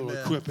that will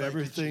equip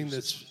everything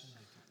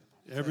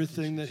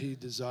that he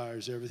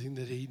desires, everything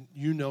that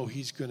you know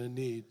he's going to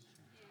need.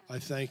 I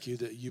thank you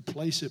that you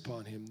place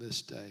upon him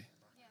this day.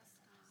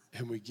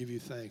 And we give you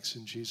thanks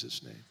in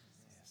Jesus' name.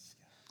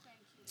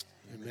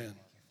 Amen.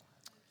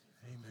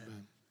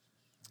 Amen.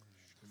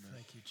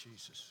 Thank you,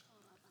 Jesus.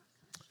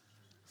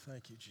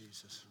 Thank you,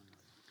 Jesus.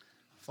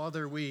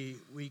 Father, we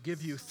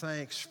give you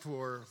thanks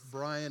for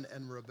Bryan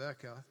and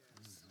Rebecca,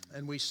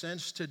 and we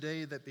sense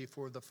today that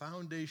before the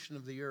foundation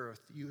of the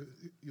earth,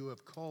 you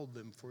have called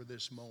them for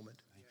this moment.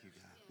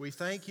 We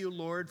thank you,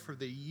 Lord, for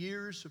the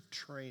years of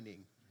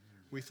training.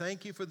 We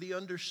thank you for the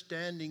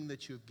understanding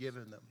that you've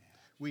given them.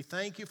 We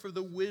thank you for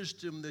the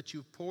wisdom that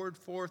you've poured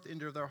forth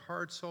into their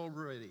hearts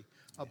already,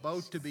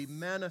 about to be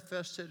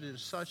manifested in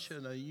such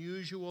an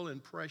unusual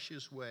and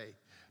precious way,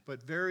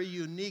 but very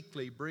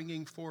uniquely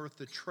bringing forth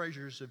the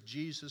treasures of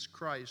Jesus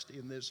Christ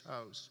in this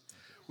house.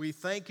 We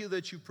thank you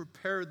that you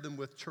prepared them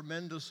with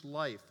tremendous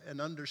life and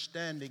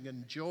understanding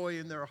and joy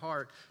in their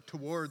heart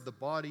toward the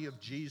body of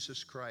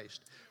Jesus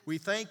Christ. We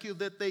thank you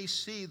that they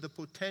see the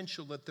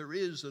potential that there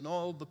is in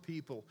all the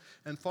people.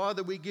 And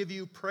Father, we give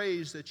you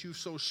praise that you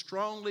so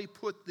strongly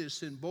put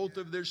this in both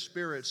of their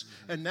spirits.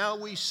 And now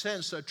we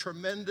sense a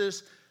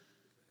tremendous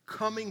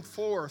coming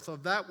forth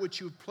of that which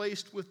you've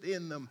placed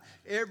within them.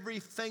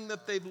 Everything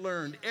that they've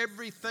learned,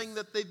 everything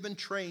that they've been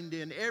trained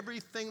in,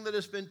 everything that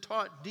has been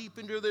taught deep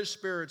into their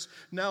spirits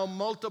now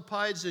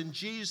multiplies in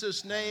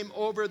Jesus' name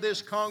over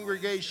this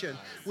congregation.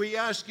 We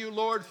ask you,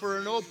 Lord, for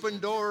an open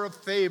door of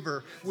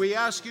favor. We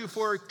ask you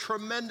for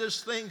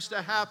tremendous things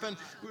to happen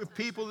with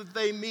people that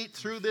they meet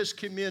through this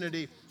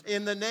community.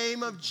 In the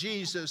name of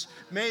Jesus,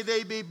 may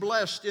they be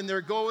blessed in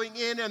their going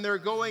in and their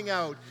going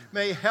out.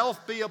 May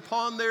health be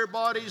upon their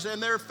bodies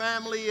and their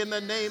family in the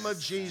name of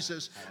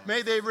Jesus.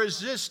 May they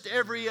resist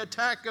every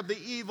attack of the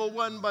evil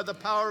one by the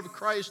power of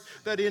Christ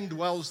that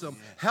indwells them.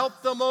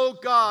 Help them, oh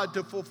God,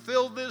 to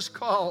fulfill this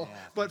call.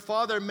 But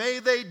Father, may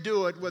they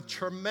do it with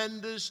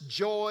tremendous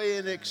joy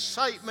and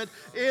excitement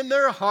in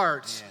their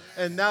hearts.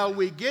 And now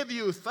we give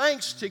you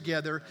thanks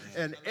together.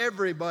 And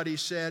everybody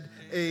said,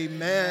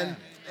 amen.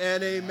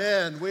 And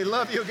amen. We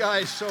love you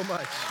guys so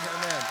much.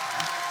 Amen.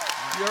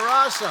 You're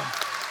awesome.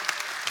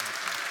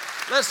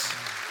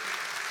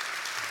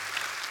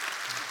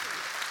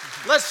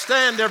 Let's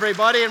stand,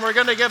 everybody, and we're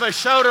going to give a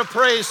shout of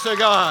praise to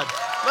God.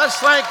 Let's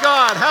thank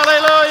God.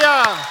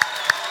 Hallelujah.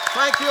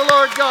 Thank you,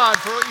 Lord God,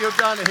 for what you've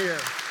done here.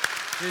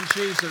 In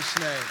Jesus'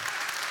 name.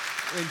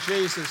 In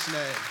Jesus'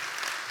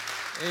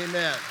 name.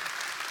 Amen.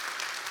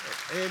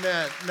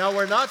 Amen. Now,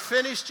 we're not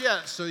finished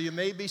yet, so you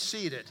may be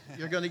seated.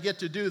 You're going to get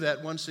to do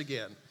that once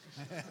again.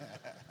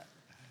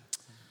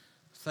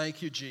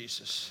 Thank you,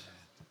 Jesus.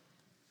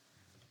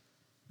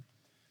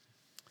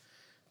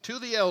 To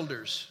the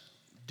elders,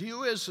 do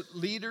you as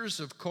leaders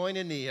of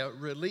Koinonia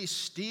release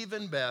Steve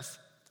and Beth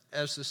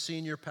as the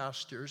senior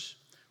pastors?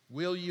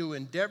 Will you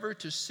endeavor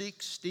to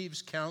seek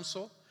Steve's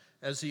counsel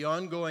as the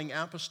ongoing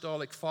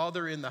apostolic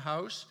father in the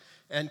house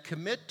and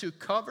commit to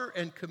cover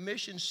and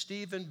commission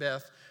Steve and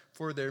Beth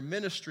for their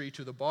ministry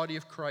to the body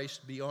of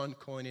Christ beyond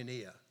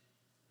Koinonia?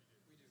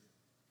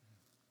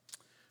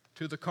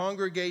 To the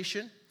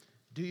congregation,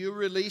 do you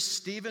release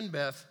Steve and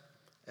Beth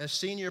as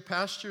senior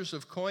pastors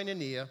of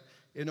Koinonia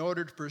in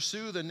order to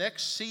pursue the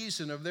next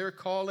season of their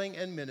calling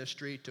and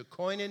ministry to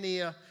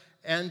Koinonia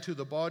and to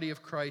the body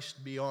of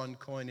Christ beyond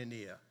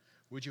Koinonia?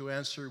 Would you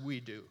answer, we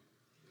do?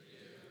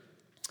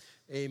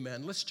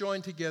 Amen. Let's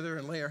join together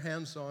and lay our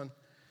hands on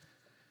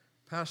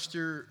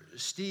Pastor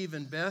Steve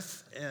and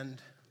Beth,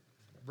 and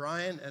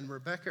Bryan and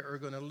Rebecca are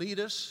going to lead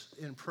us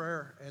in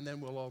prayer, and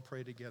then we'll all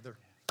pray together,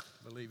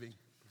 believing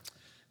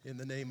in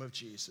the name of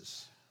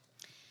Jesus.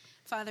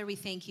 Father, we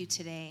thank you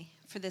today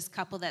for this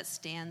couple that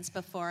stands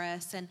before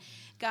us. And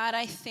God,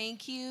 I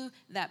thank you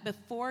that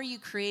before you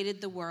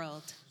created the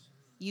world,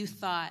 you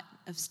thought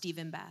of Steve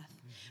and Beth.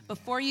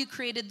 Before you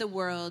created the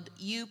world,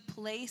 you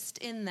placed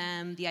in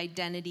them the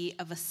identity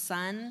of a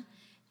son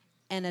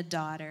and a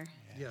daughter.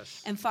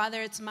 Yes. And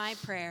Father, it's my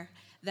prayer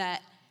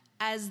that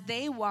as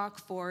they walk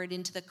forward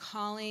into the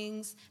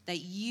callings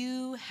that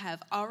you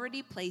have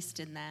already placed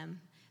in them,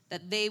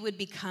 that they would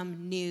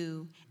become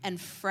new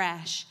and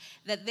fresh,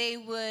 that they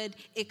would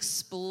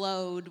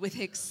explode with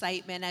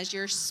excitement as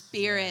your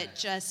Spirit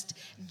just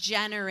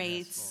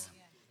generates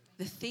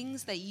the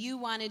things that you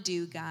want to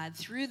do, God,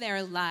 through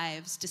their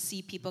lives to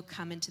see people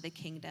come into the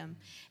kingdom.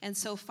 And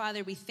so,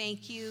 Father, we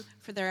thank you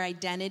for their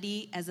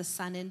identity as a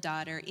son and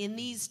daughter. In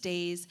these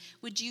days,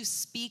 would you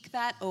speak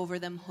that over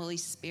them, Holy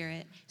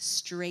Spirit,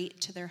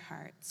 straight to their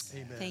hearts?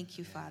 Amen. Thank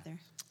you, Father.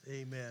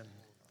 Amen.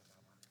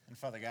 And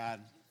Father God,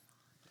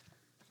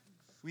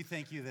 we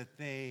thank you that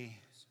they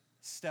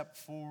step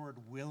forward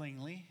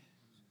willingly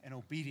and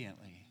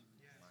obediently.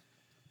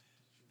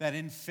 That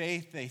in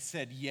faith they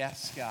said,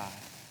 yes, God.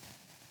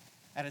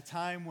 At a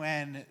time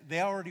when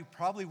they already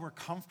probably were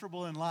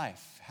comfortable in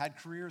life, had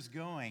careers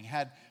going,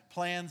 had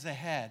plans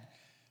ahead.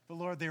 But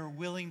Lord, they were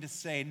willing to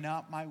say,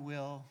 not my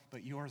will,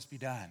 but yours be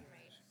done.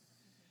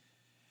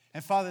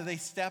 And Father, they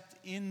stepped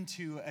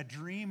into a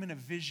dream and a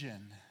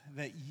vision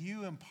that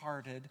you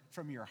imparted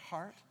from your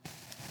heart.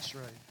 That's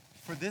right.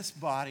 For this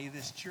body,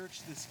 this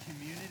church, this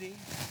community.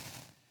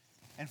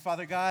 And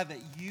Father God, that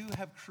you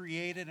have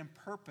created and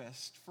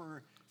purposed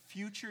for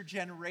future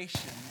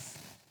generations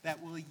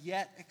that will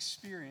yet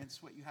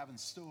experience what you have in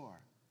store.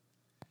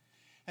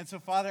 And so,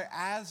 Father,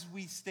 as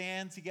we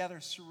stand together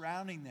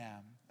surrounding them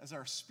as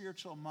our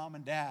spiritual mom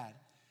and dad,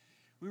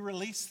 we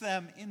release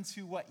them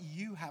into what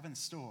you have in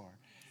store.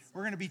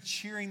 We're going to be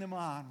cheering them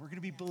on. We're going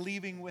to be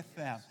believing with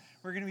them.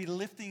 We're going to be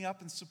lifting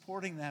up and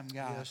supporting them,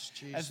 God, Yes,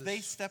 Jesus. as they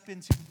step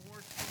into more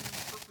kingdom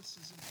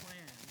purposes and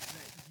plans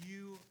that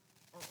you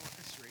are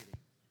orchestrating.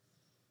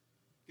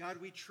 God,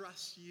 we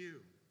trust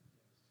you.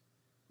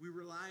 We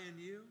rely on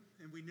you,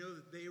 and we know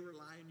that they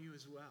rely on you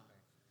as well.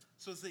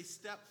 So as they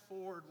step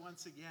forward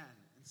once again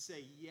and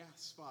say,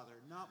 yes,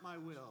 Father, not my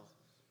will,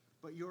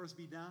 but yours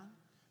be done,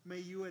 may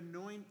you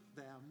anoint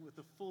them with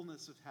the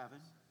fullness of heaven,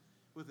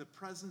 with the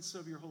presence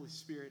of your Holy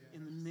Spirit.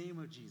 In the name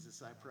of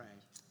Jesus, I pray.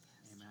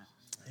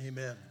 Amen.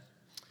 Amen.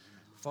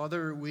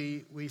 Father,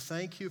 we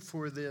thank you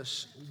for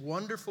this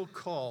wonderful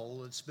call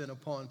that's been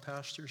upon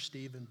Pastor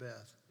Steve and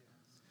Beth.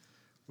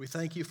 We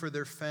thank you for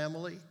their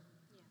family.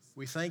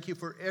 We thank you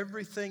for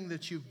everything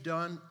that you've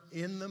done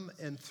in them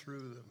and through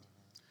them.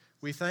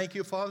 We thank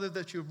you, Father,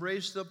 that you've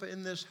raised up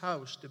in this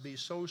house to be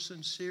so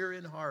sincere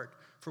in heart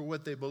for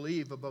what they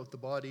believe about the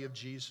body of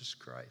Jesus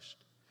Christ.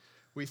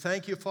 We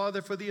thank you,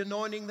 Father, for the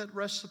anointing that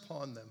rests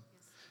upon them.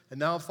 And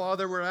now,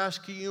 Father, we're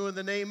asking you in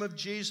the name of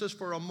Jesus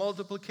for a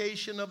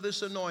multiplication of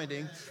this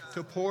anointing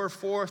to pour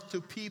forth to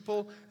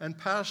people and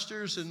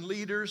pastors and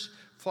leaders,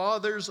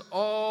 fathers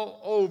all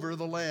over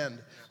the land.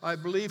 I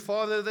believe,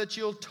 Father, that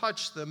you'll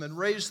touch them and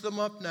raise them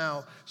up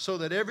now so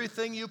that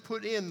everything you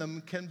put in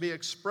them can be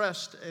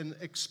expressed and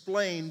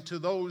explained to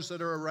those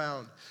that are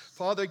around.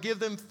 Father, give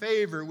them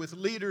favor with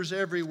leaders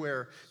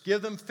everywhere.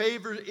 Give them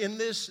favor in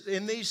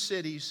these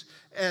cities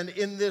and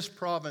in this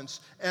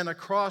province and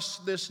across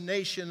this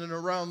nation and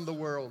around the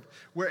world.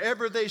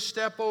 Wherever they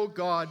step, oh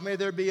God, may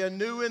there be a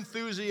new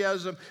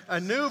enthusiasm, a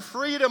new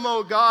freedom,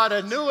 oh God,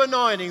 a new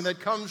anointing that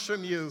comes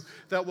from you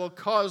that will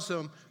cause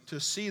them to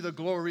see the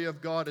glory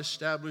of God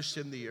established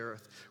in the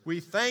earth. We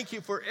thank you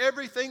for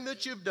everything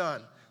that you've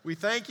done. We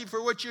thank you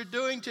for what you're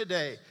doing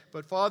today.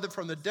 But Father,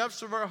 from the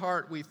depths of our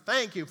heart, we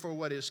thank you for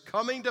what is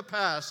coming to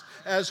pass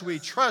as we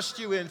trust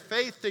you in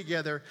faith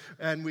together.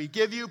 And we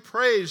give you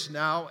praise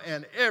now.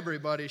 And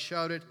everybody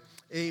shouted,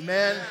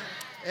 amen,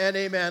 and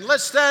amen.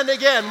 Let's stand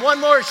again.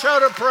 One more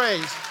shout of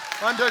praise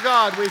unto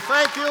God. We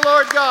thank you,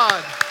 Lord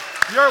God.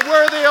 You're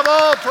worthy of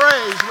all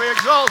praise. We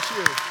exalt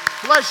you.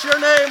 Bless your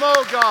name,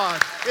 O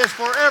God. It's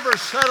forever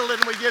settled,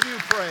 and we give you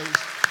praise.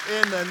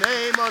 In the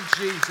name of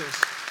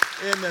Jesus.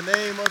 In the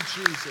name of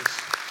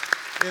Jesus.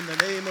 In the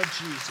name of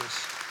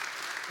Jesus.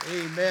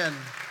 Amen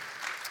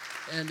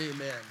and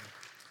amen.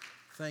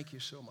 Thank you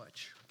so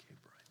much. Okay,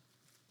 Brian.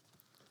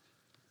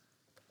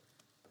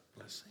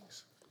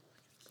 Blessings.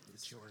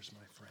 It's yours,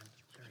 my friend.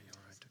 There you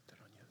are. I took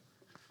that on you.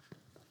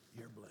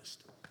 You're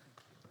blessed.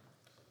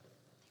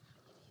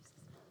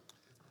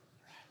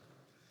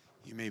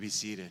 You may be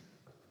seated.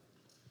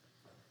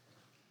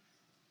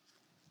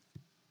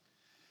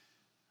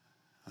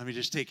 Let me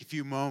just take a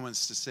few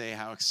moments to say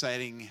how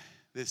exciting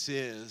this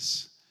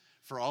is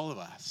for all of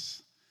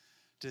us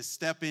to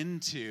step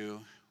into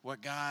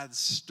what God's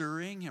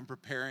stirring and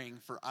preparing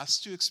for us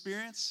to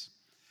experience,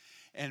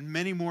 and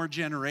many more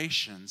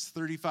generations,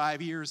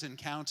 35 years and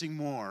counting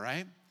more,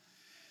 right?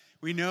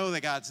 We know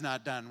that God's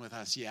not done with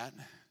us yet.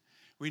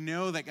 We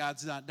know that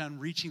God's not done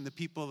reaching the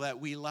people that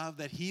we love,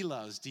 that he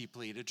loves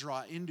deeply, to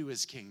draw into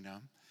his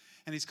kingdom.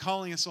 And he's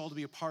calling us all to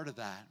be a part of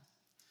that.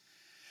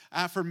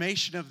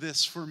 Affirmation of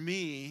this for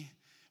me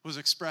was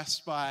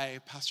expressed by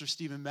Pastor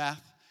Steve and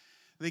Beth.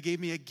 They gave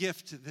me a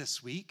gift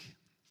this week,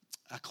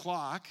 a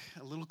clock,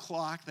 a little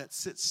clock that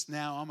sits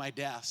now on my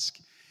desk.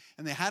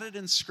 And they had it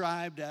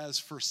inscribed as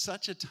 "for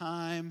such a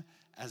time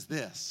as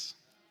this,"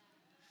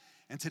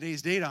 and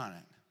today's date on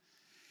it.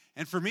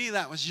 And for me,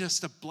 that was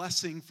just a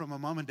blessing from a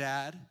mom and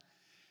dad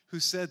who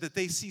said that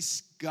they see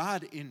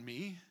God in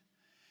me,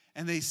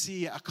 and they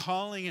see a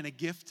calling and a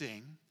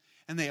gifting,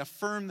 and they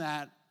affirm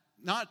that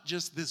not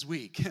just this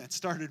week. It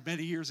started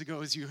many years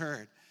ago, as you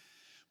heard,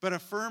 but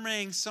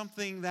affirming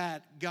something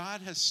that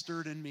God has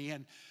stirred in me.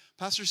 And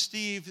Pastor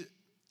Steve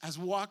has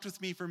walked with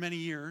me for many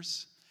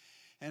years,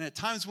 and at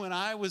times when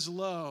I was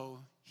low,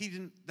 he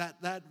didn't.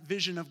 That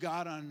vision of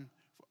God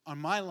on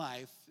my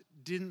life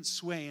didn't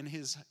sway in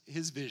his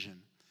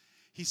vision.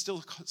 He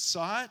still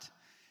saw it,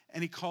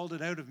 and he called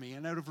it out of me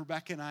and out of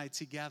Rebecca and I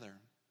together.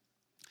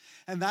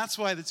 And that's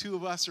why the two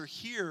of us are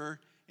here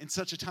in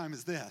such a time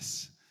as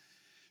this,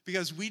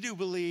 because we do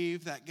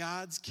believe that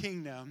God's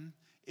kingdom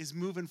is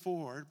moving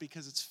forward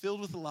because it's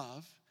filled with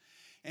love,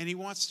 and he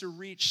wants to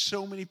reach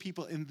so many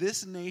people in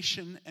this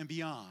nation and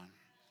beyond.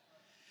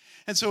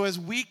 And so as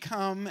we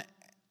come,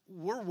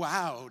 we're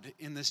wowed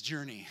in this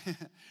journey.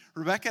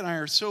 Rebecca and I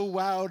are so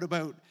wowed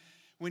about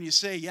when you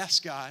say, yes,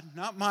 God,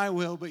 not my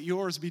will, but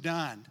yours be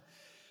done.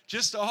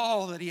 Just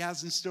all that he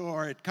has in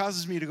store. It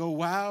causes me to go,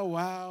 wow,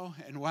 wow,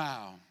 and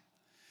wow.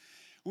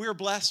 We are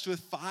blessed with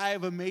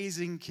 5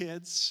 amazing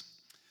kids.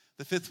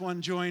 The 5th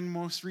one joined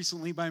most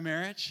recently by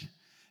marriage.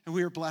 And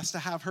we are blessed to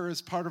have her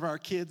as part of our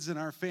kids and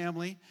our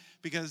family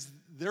because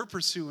they're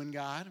pursuing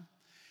God.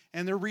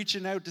 And they're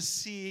reaching out to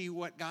see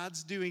what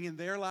God's doing in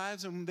their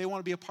lives. And they want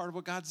to be a part of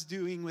what God's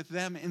doing with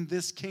them in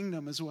this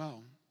kingdom as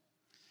well.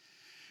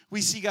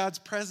 We see God's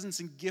presence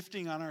and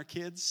gifting on our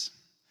kids.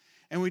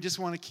 And we just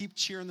want to keep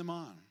cheering them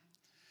on.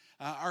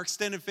 Our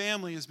extended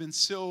family has been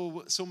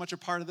so much a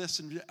part of this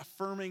and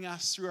affirming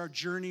us through our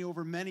journey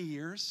over many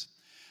years.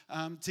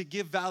 To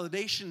give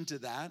validation to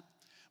that,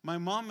 my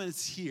mom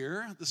is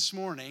here this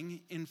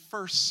morning in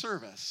first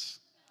service.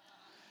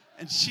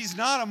 And she's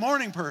not a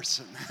morning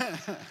person.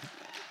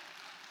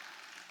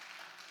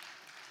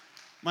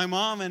 My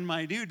mom and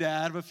my new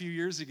dad a few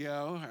years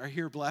ago are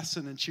here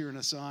blessing and cheering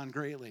us on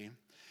greatly.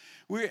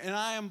 And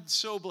I am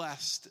so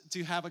blessed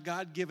to have a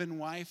God-given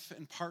wife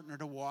and partner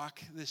to walk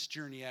this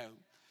journey out.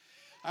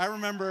 I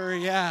remember,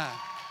 yeah.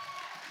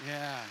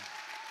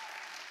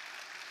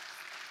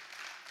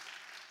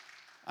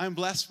 I'm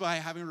blessed by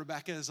having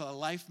Rebecca as a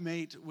life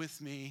mate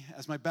with me,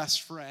 as my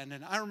best friend.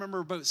 And I remember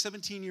about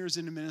 17 years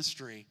into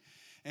ministry,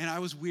 and I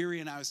was weary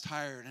and I was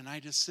tired. And I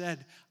just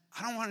said,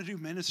 I don't want to do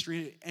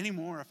ministry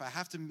anymore if I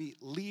have to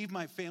leave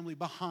my family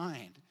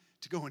behind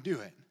to go and do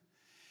it.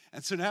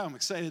 And so now I'm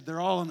excited.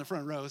 They're all in the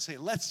front row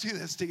saying, let's do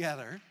this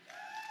together,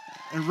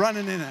 and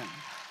running in it.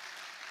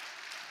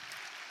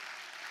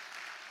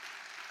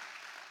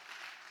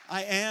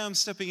 I am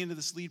stepping into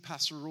this lead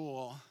pastor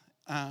role,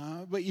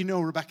 but you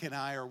know Rebecca and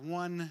I are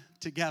one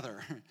together.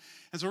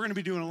 And so we're going to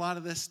be doing a lot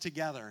of this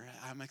together.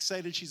 I'm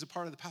excited she's a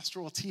part of the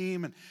pastoral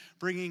team and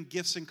bringing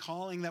gifts and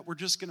calling that we're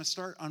just going to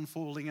start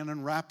unfolding and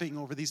unwrapping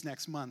over these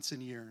next months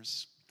and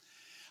years.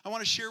 I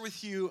want to share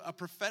with you a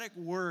prophetic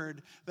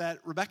word that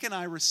Rebecca and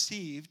I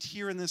received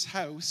here in this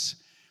house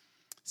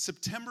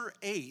September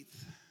 8th.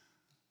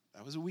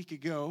 That was a week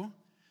ago,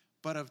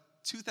 but of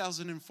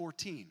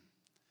 2014.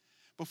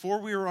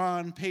 Before we were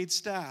on paid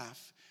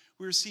staff,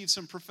 we received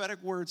some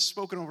prophetic words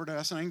spoken over to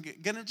us, and I'm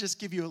going to just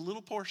give you a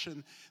little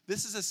portion.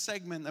 This is a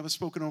segment that was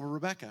spoken over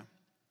Rebecca.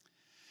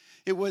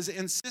 It was,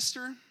 and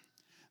sister,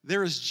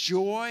 there is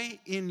joy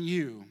in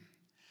you,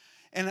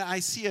 and I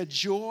see a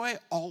joy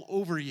all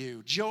over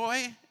you,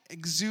 joy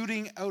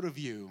exuding out of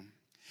you,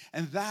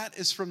 and that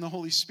is from the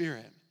Holy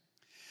Spirit.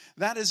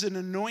 That is an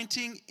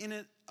anointing in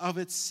and of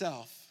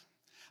itself.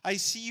 I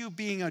see you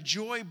being a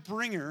joy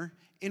bringer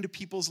into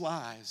people's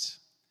lives.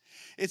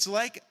 It's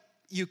like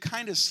you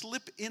kind of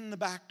slip in the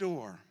back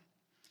door.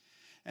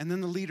 And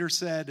then the leader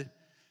said,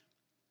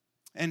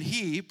 and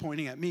he,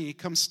 pointing at me,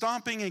 comes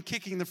stomping and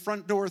kicking the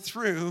front door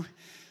through,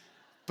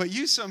 but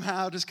you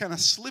somehow just kind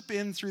of slip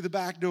in through the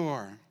back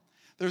door.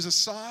 There's a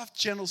soft,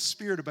 gentle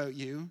spirit about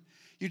you.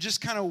 You just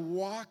kind of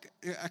walk,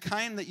 a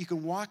kind that you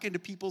can walk into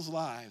people's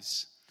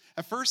lives.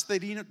 At first, they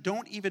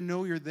don't even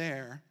know you're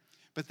there,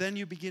 but then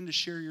you begin to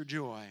share your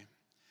joy.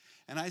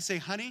 And I say,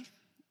 honey,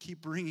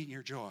 keep bringing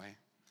your joy.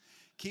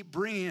 Keep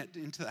bringing it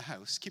into the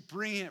house. Keep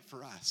bringing it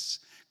for us.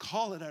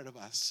 Call it out of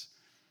us.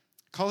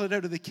 Call it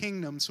out of the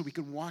kingdom so we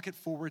can walk it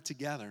forward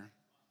together.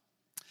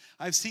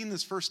 I've seen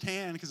this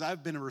firsthand because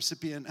I've been a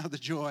recipient of the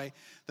joy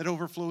that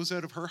overflows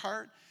out of her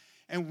heart.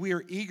 And we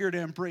are eager to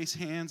embrace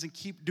hands and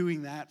keep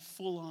doing that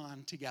full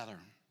on together.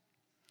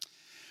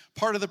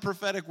 Part of the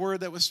prophetic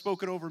word that was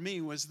spoken over me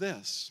was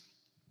this.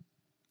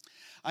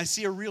 I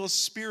see a real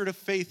spirit of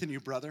faith in you,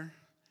 brother.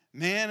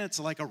 Man, it's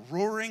like a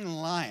roaring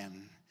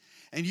lion.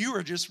 And you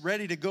are just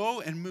ready to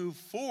go and move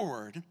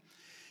forward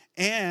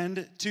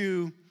and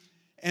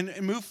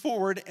move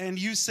forward, and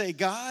you say,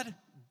 God,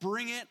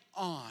 bring it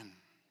on.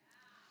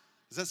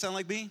 Does that sound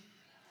like me?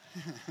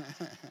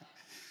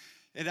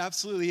 It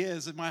absolutely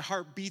is, and my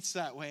heart beats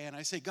that way, and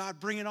I say,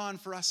 God, bring it on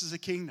for us as a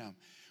kingdom.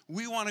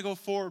 We want to go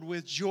forward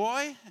with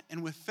joy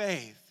and with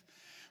faith.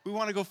 We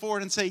want to go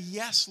forward and say,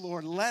 yes,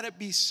 Lord, let it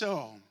be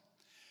so.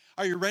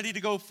 Are you ready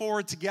to go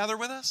forward together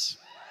with us?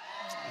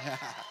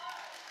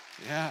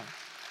 Yeah.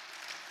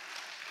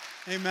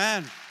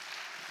 Amen.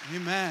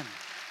 Amen.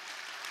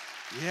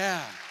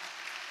 Yeah.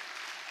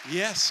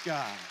 Yes,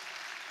 God.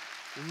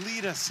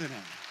 Lead us in it.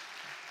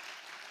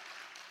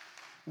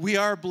 We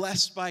are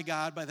blessed by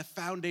God, by the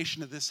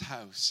foundation of this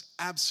house,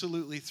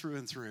 absolutely through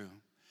and through.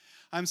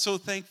 I'm so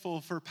thankful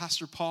for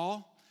Pastor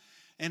Paul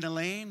and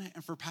Elaine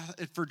and for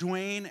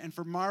Dwayne and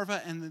for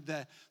Marva and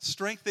the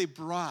strength they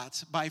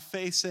brought by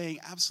faith, saying,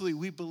 absolutely,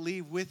 we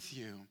believe with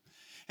you.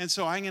 And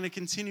so I'm going to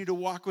continue to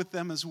walk with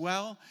them as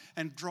well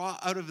and draw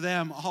out of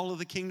them all of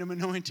the kingdom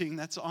anointing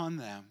that's on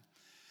them.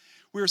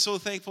 We are so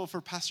thankful for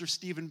Pastor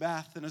Steve and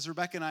Beth, and as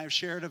Rebecca and I have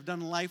shared, I've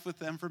done life with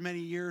them for many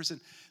years, and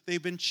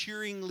they've been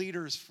cheering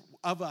leaders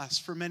of us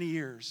for many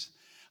years.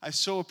 I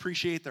so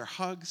appreciate their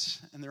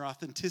hugs and their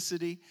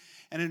authenticity,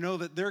 and I know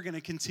that they're going to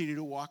continue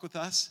to walk with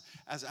us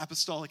as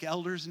apostolic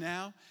elders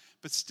now,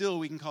 but still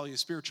we can call you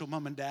spiritual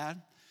mom and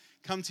dad.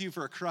 Come to you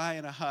for a cry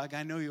and a hug.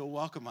 I know you'll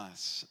welcome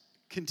us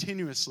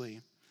continuously.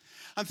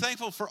 I'm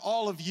thankful for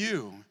all of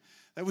you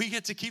that we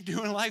get to keep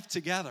doing life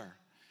together.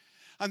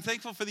 I'm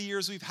thankful for the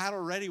years we've had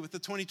already with the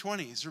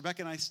 2020s.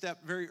 Rebecca and I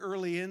stepped very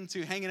early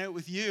into hanging out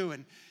with you,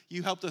 and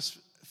you helped us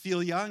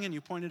feel young, and you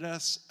pointed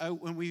us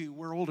out when we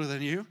were older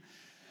than you.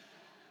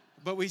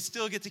 But we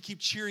still get to keep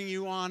cheering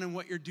you on in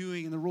what you're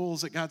doing and the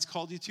roles that God's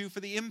called you to. For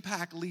the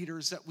impact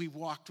leaders that we've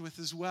walked with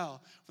as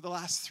well for the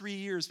last 3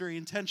 years, very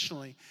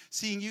intentionally,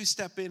 seeing you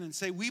step in and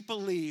say, we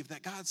believe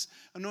that God's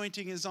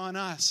anointing is on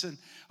us. And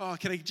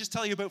can I just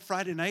tell you about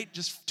Friday night,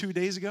 just 2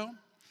 days ago?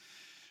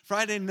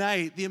 Friday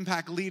night, the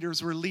impact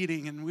leaders were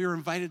leading, and we were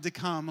invited to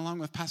come along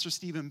with Pastor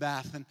Steve and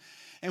Beth.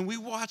 And we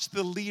watched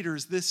the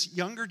leaders, this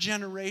younger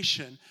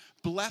generation,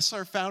 bless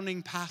our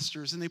founding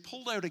pastors. And they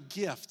pulled out a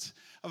gift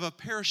of a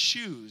pair of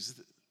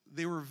shoes.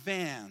 They were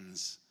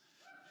Vans,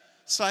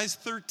 size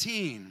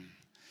 13.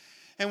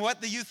 And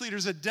what the youth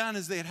leaders had done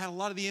is they had a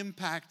lot of the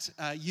impact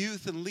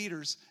youth and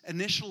leaders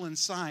initial and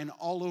sign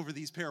all over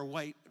these pair of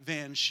white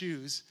Vans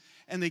shoes,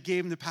 and they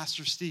gave them to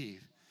Pastor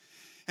Steve.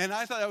 And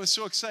I thought that was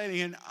so exciting,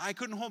 and I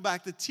couldn't hold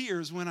back the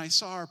tears when I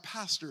saw our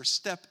pastor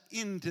step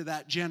into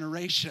that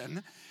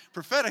generation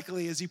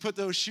prophetically as he put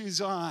those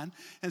shoes on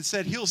and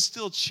said he'll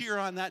still cheer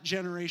on that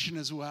generation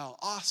as well.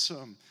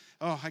 Awesome.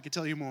 Oh, I could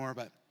tell you more,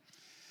 but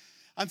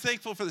I'm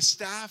thankful for the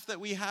staff that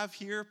we have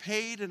here,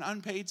 paid and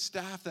unpaid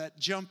staff that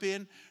jump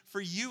in. For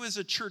you as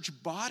a church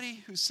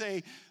body who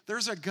say,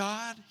 there's a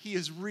God, he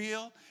is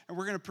real, and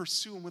we're going to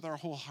pursue him with our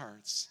whole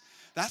hearts.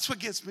 That's what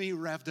gets me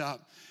revved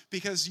up,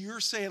 because you're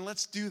saying,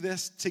 let's do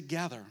this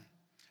together.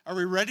 Are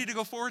we ready to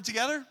go forward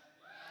together?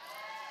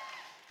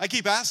 I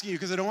keep asking you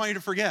because I don't want you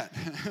to forget.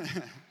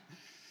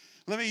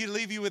 Let me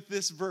leave you with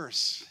this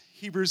verse,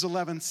 Hebrews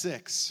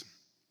 11:6.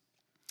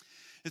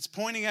 It's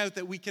pointing out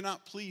that we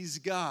cannot please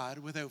God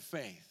without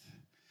faith.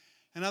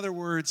 In other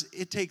words,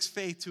 it takes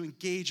faith to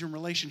engage in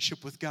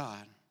relationship with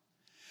God.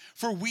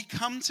 For we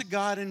come to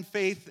God in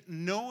faith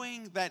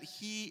knowing that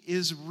he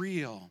is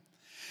real,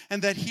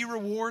 and that he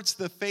rewards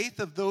the faith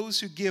of those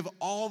who give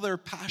all their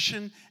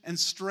passion and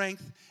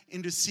strength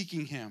into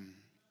seeking him.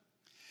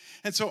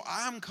 And so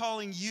I'm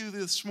calling you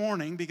this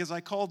morning, because I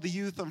called the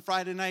youth on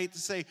Friday night to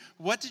say,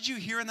 what did you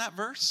hear in that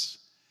verse?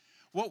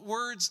 What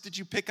words did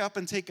you pick up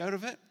and take out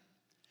of it?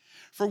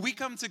 For we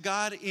come to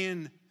God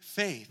in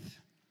faith,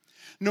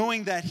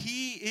 knowing that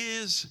he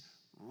is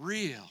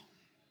real,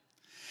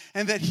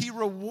 and that he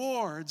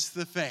rewards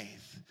the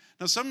faith.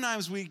 Now,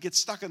 sometimes we get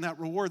stuck on that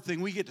reward thing.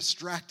 We get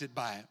distracted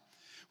by it.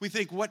 We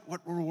think, what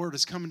reward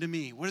is coming to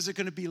me? What is it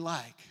going to be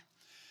like?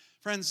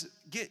 Friends,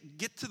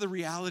 get to the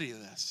reality of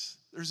this.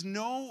 There's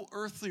no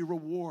earthly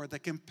reward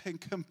that can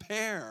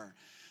compare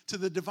to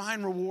the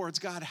divine rewards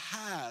God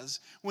has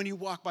when you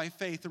walk by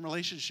faith in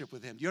relationship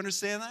with him. Do you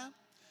understand that?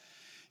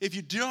 If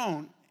you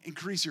don't,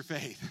 increase your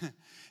faith.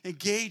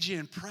 Engage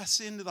in, press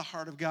into the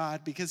heart of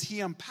God, because he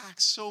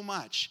unpacks so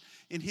much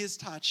in his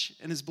touch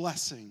and his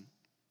blessing.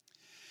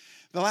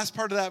 The last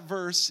part of that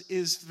verse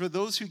is for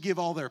those who give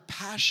all their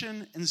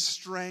passion and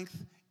strength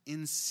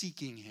in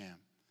seeking him.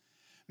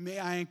 May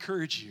I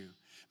encourage you.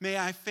 May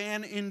I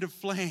fan into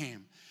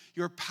flame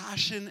your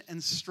passion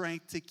and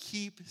strength to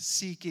keep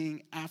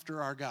seeking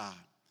after our God.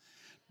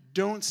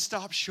 Don't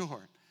stop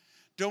short.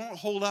 Don't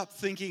hold up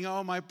thinking,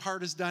 oh, my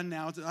part is done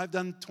now. I've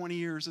done 20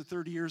 years or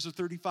 30 years or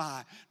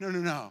 35.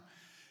 No.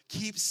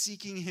 Keep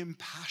seeking him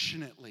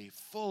passionately,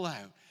 full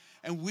out.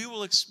 And we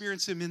will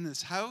experience him in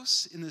this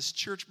house, in this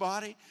church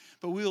body,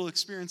 but we will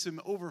experience him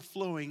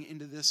overflowing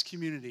into this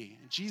community.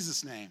 In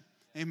Jesus' name,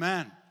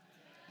 amen.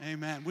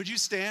 Amen. Would you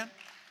stand?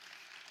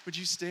 Would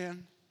you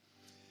stand?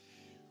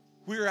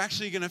 We're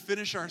actually going to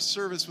finish our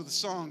service with a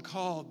song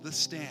called The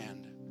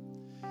Stand.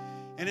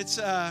 And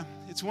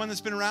it's one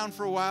that's been around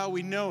for a while.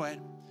 We know it.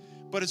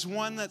 But it's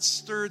one that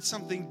stirred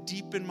something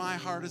deep in my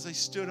heart as I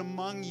stood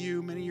among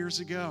you many years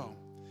ago.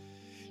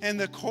 And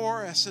the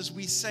chorus, as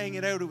we sang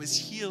it out, it was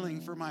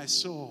healing for my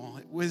soul.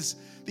 It was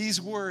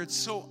these words,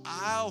 so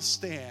I'll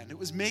stand. It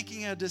was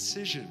making a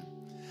decision.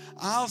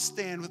 I'll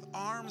stand with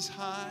arms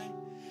high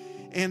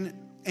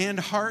and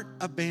heart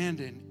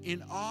abandoned,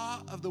 in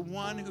awe of the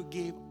one who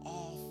gave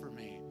all for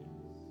me.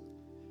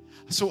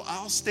 So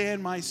I'll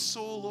stand, my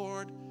soul,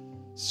 Lord,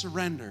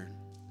 surrendered.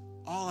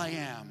 All I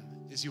am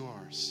is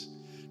yours.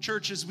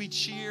 Church, as we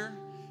cheer,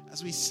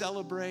 as we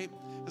celebrate,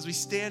 as we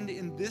stand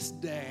in this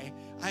day,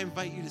 I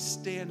invite you to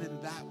stand in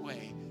that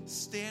way,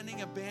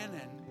 standing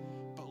abandoned,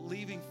 but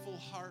leaving full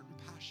heart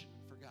and passion.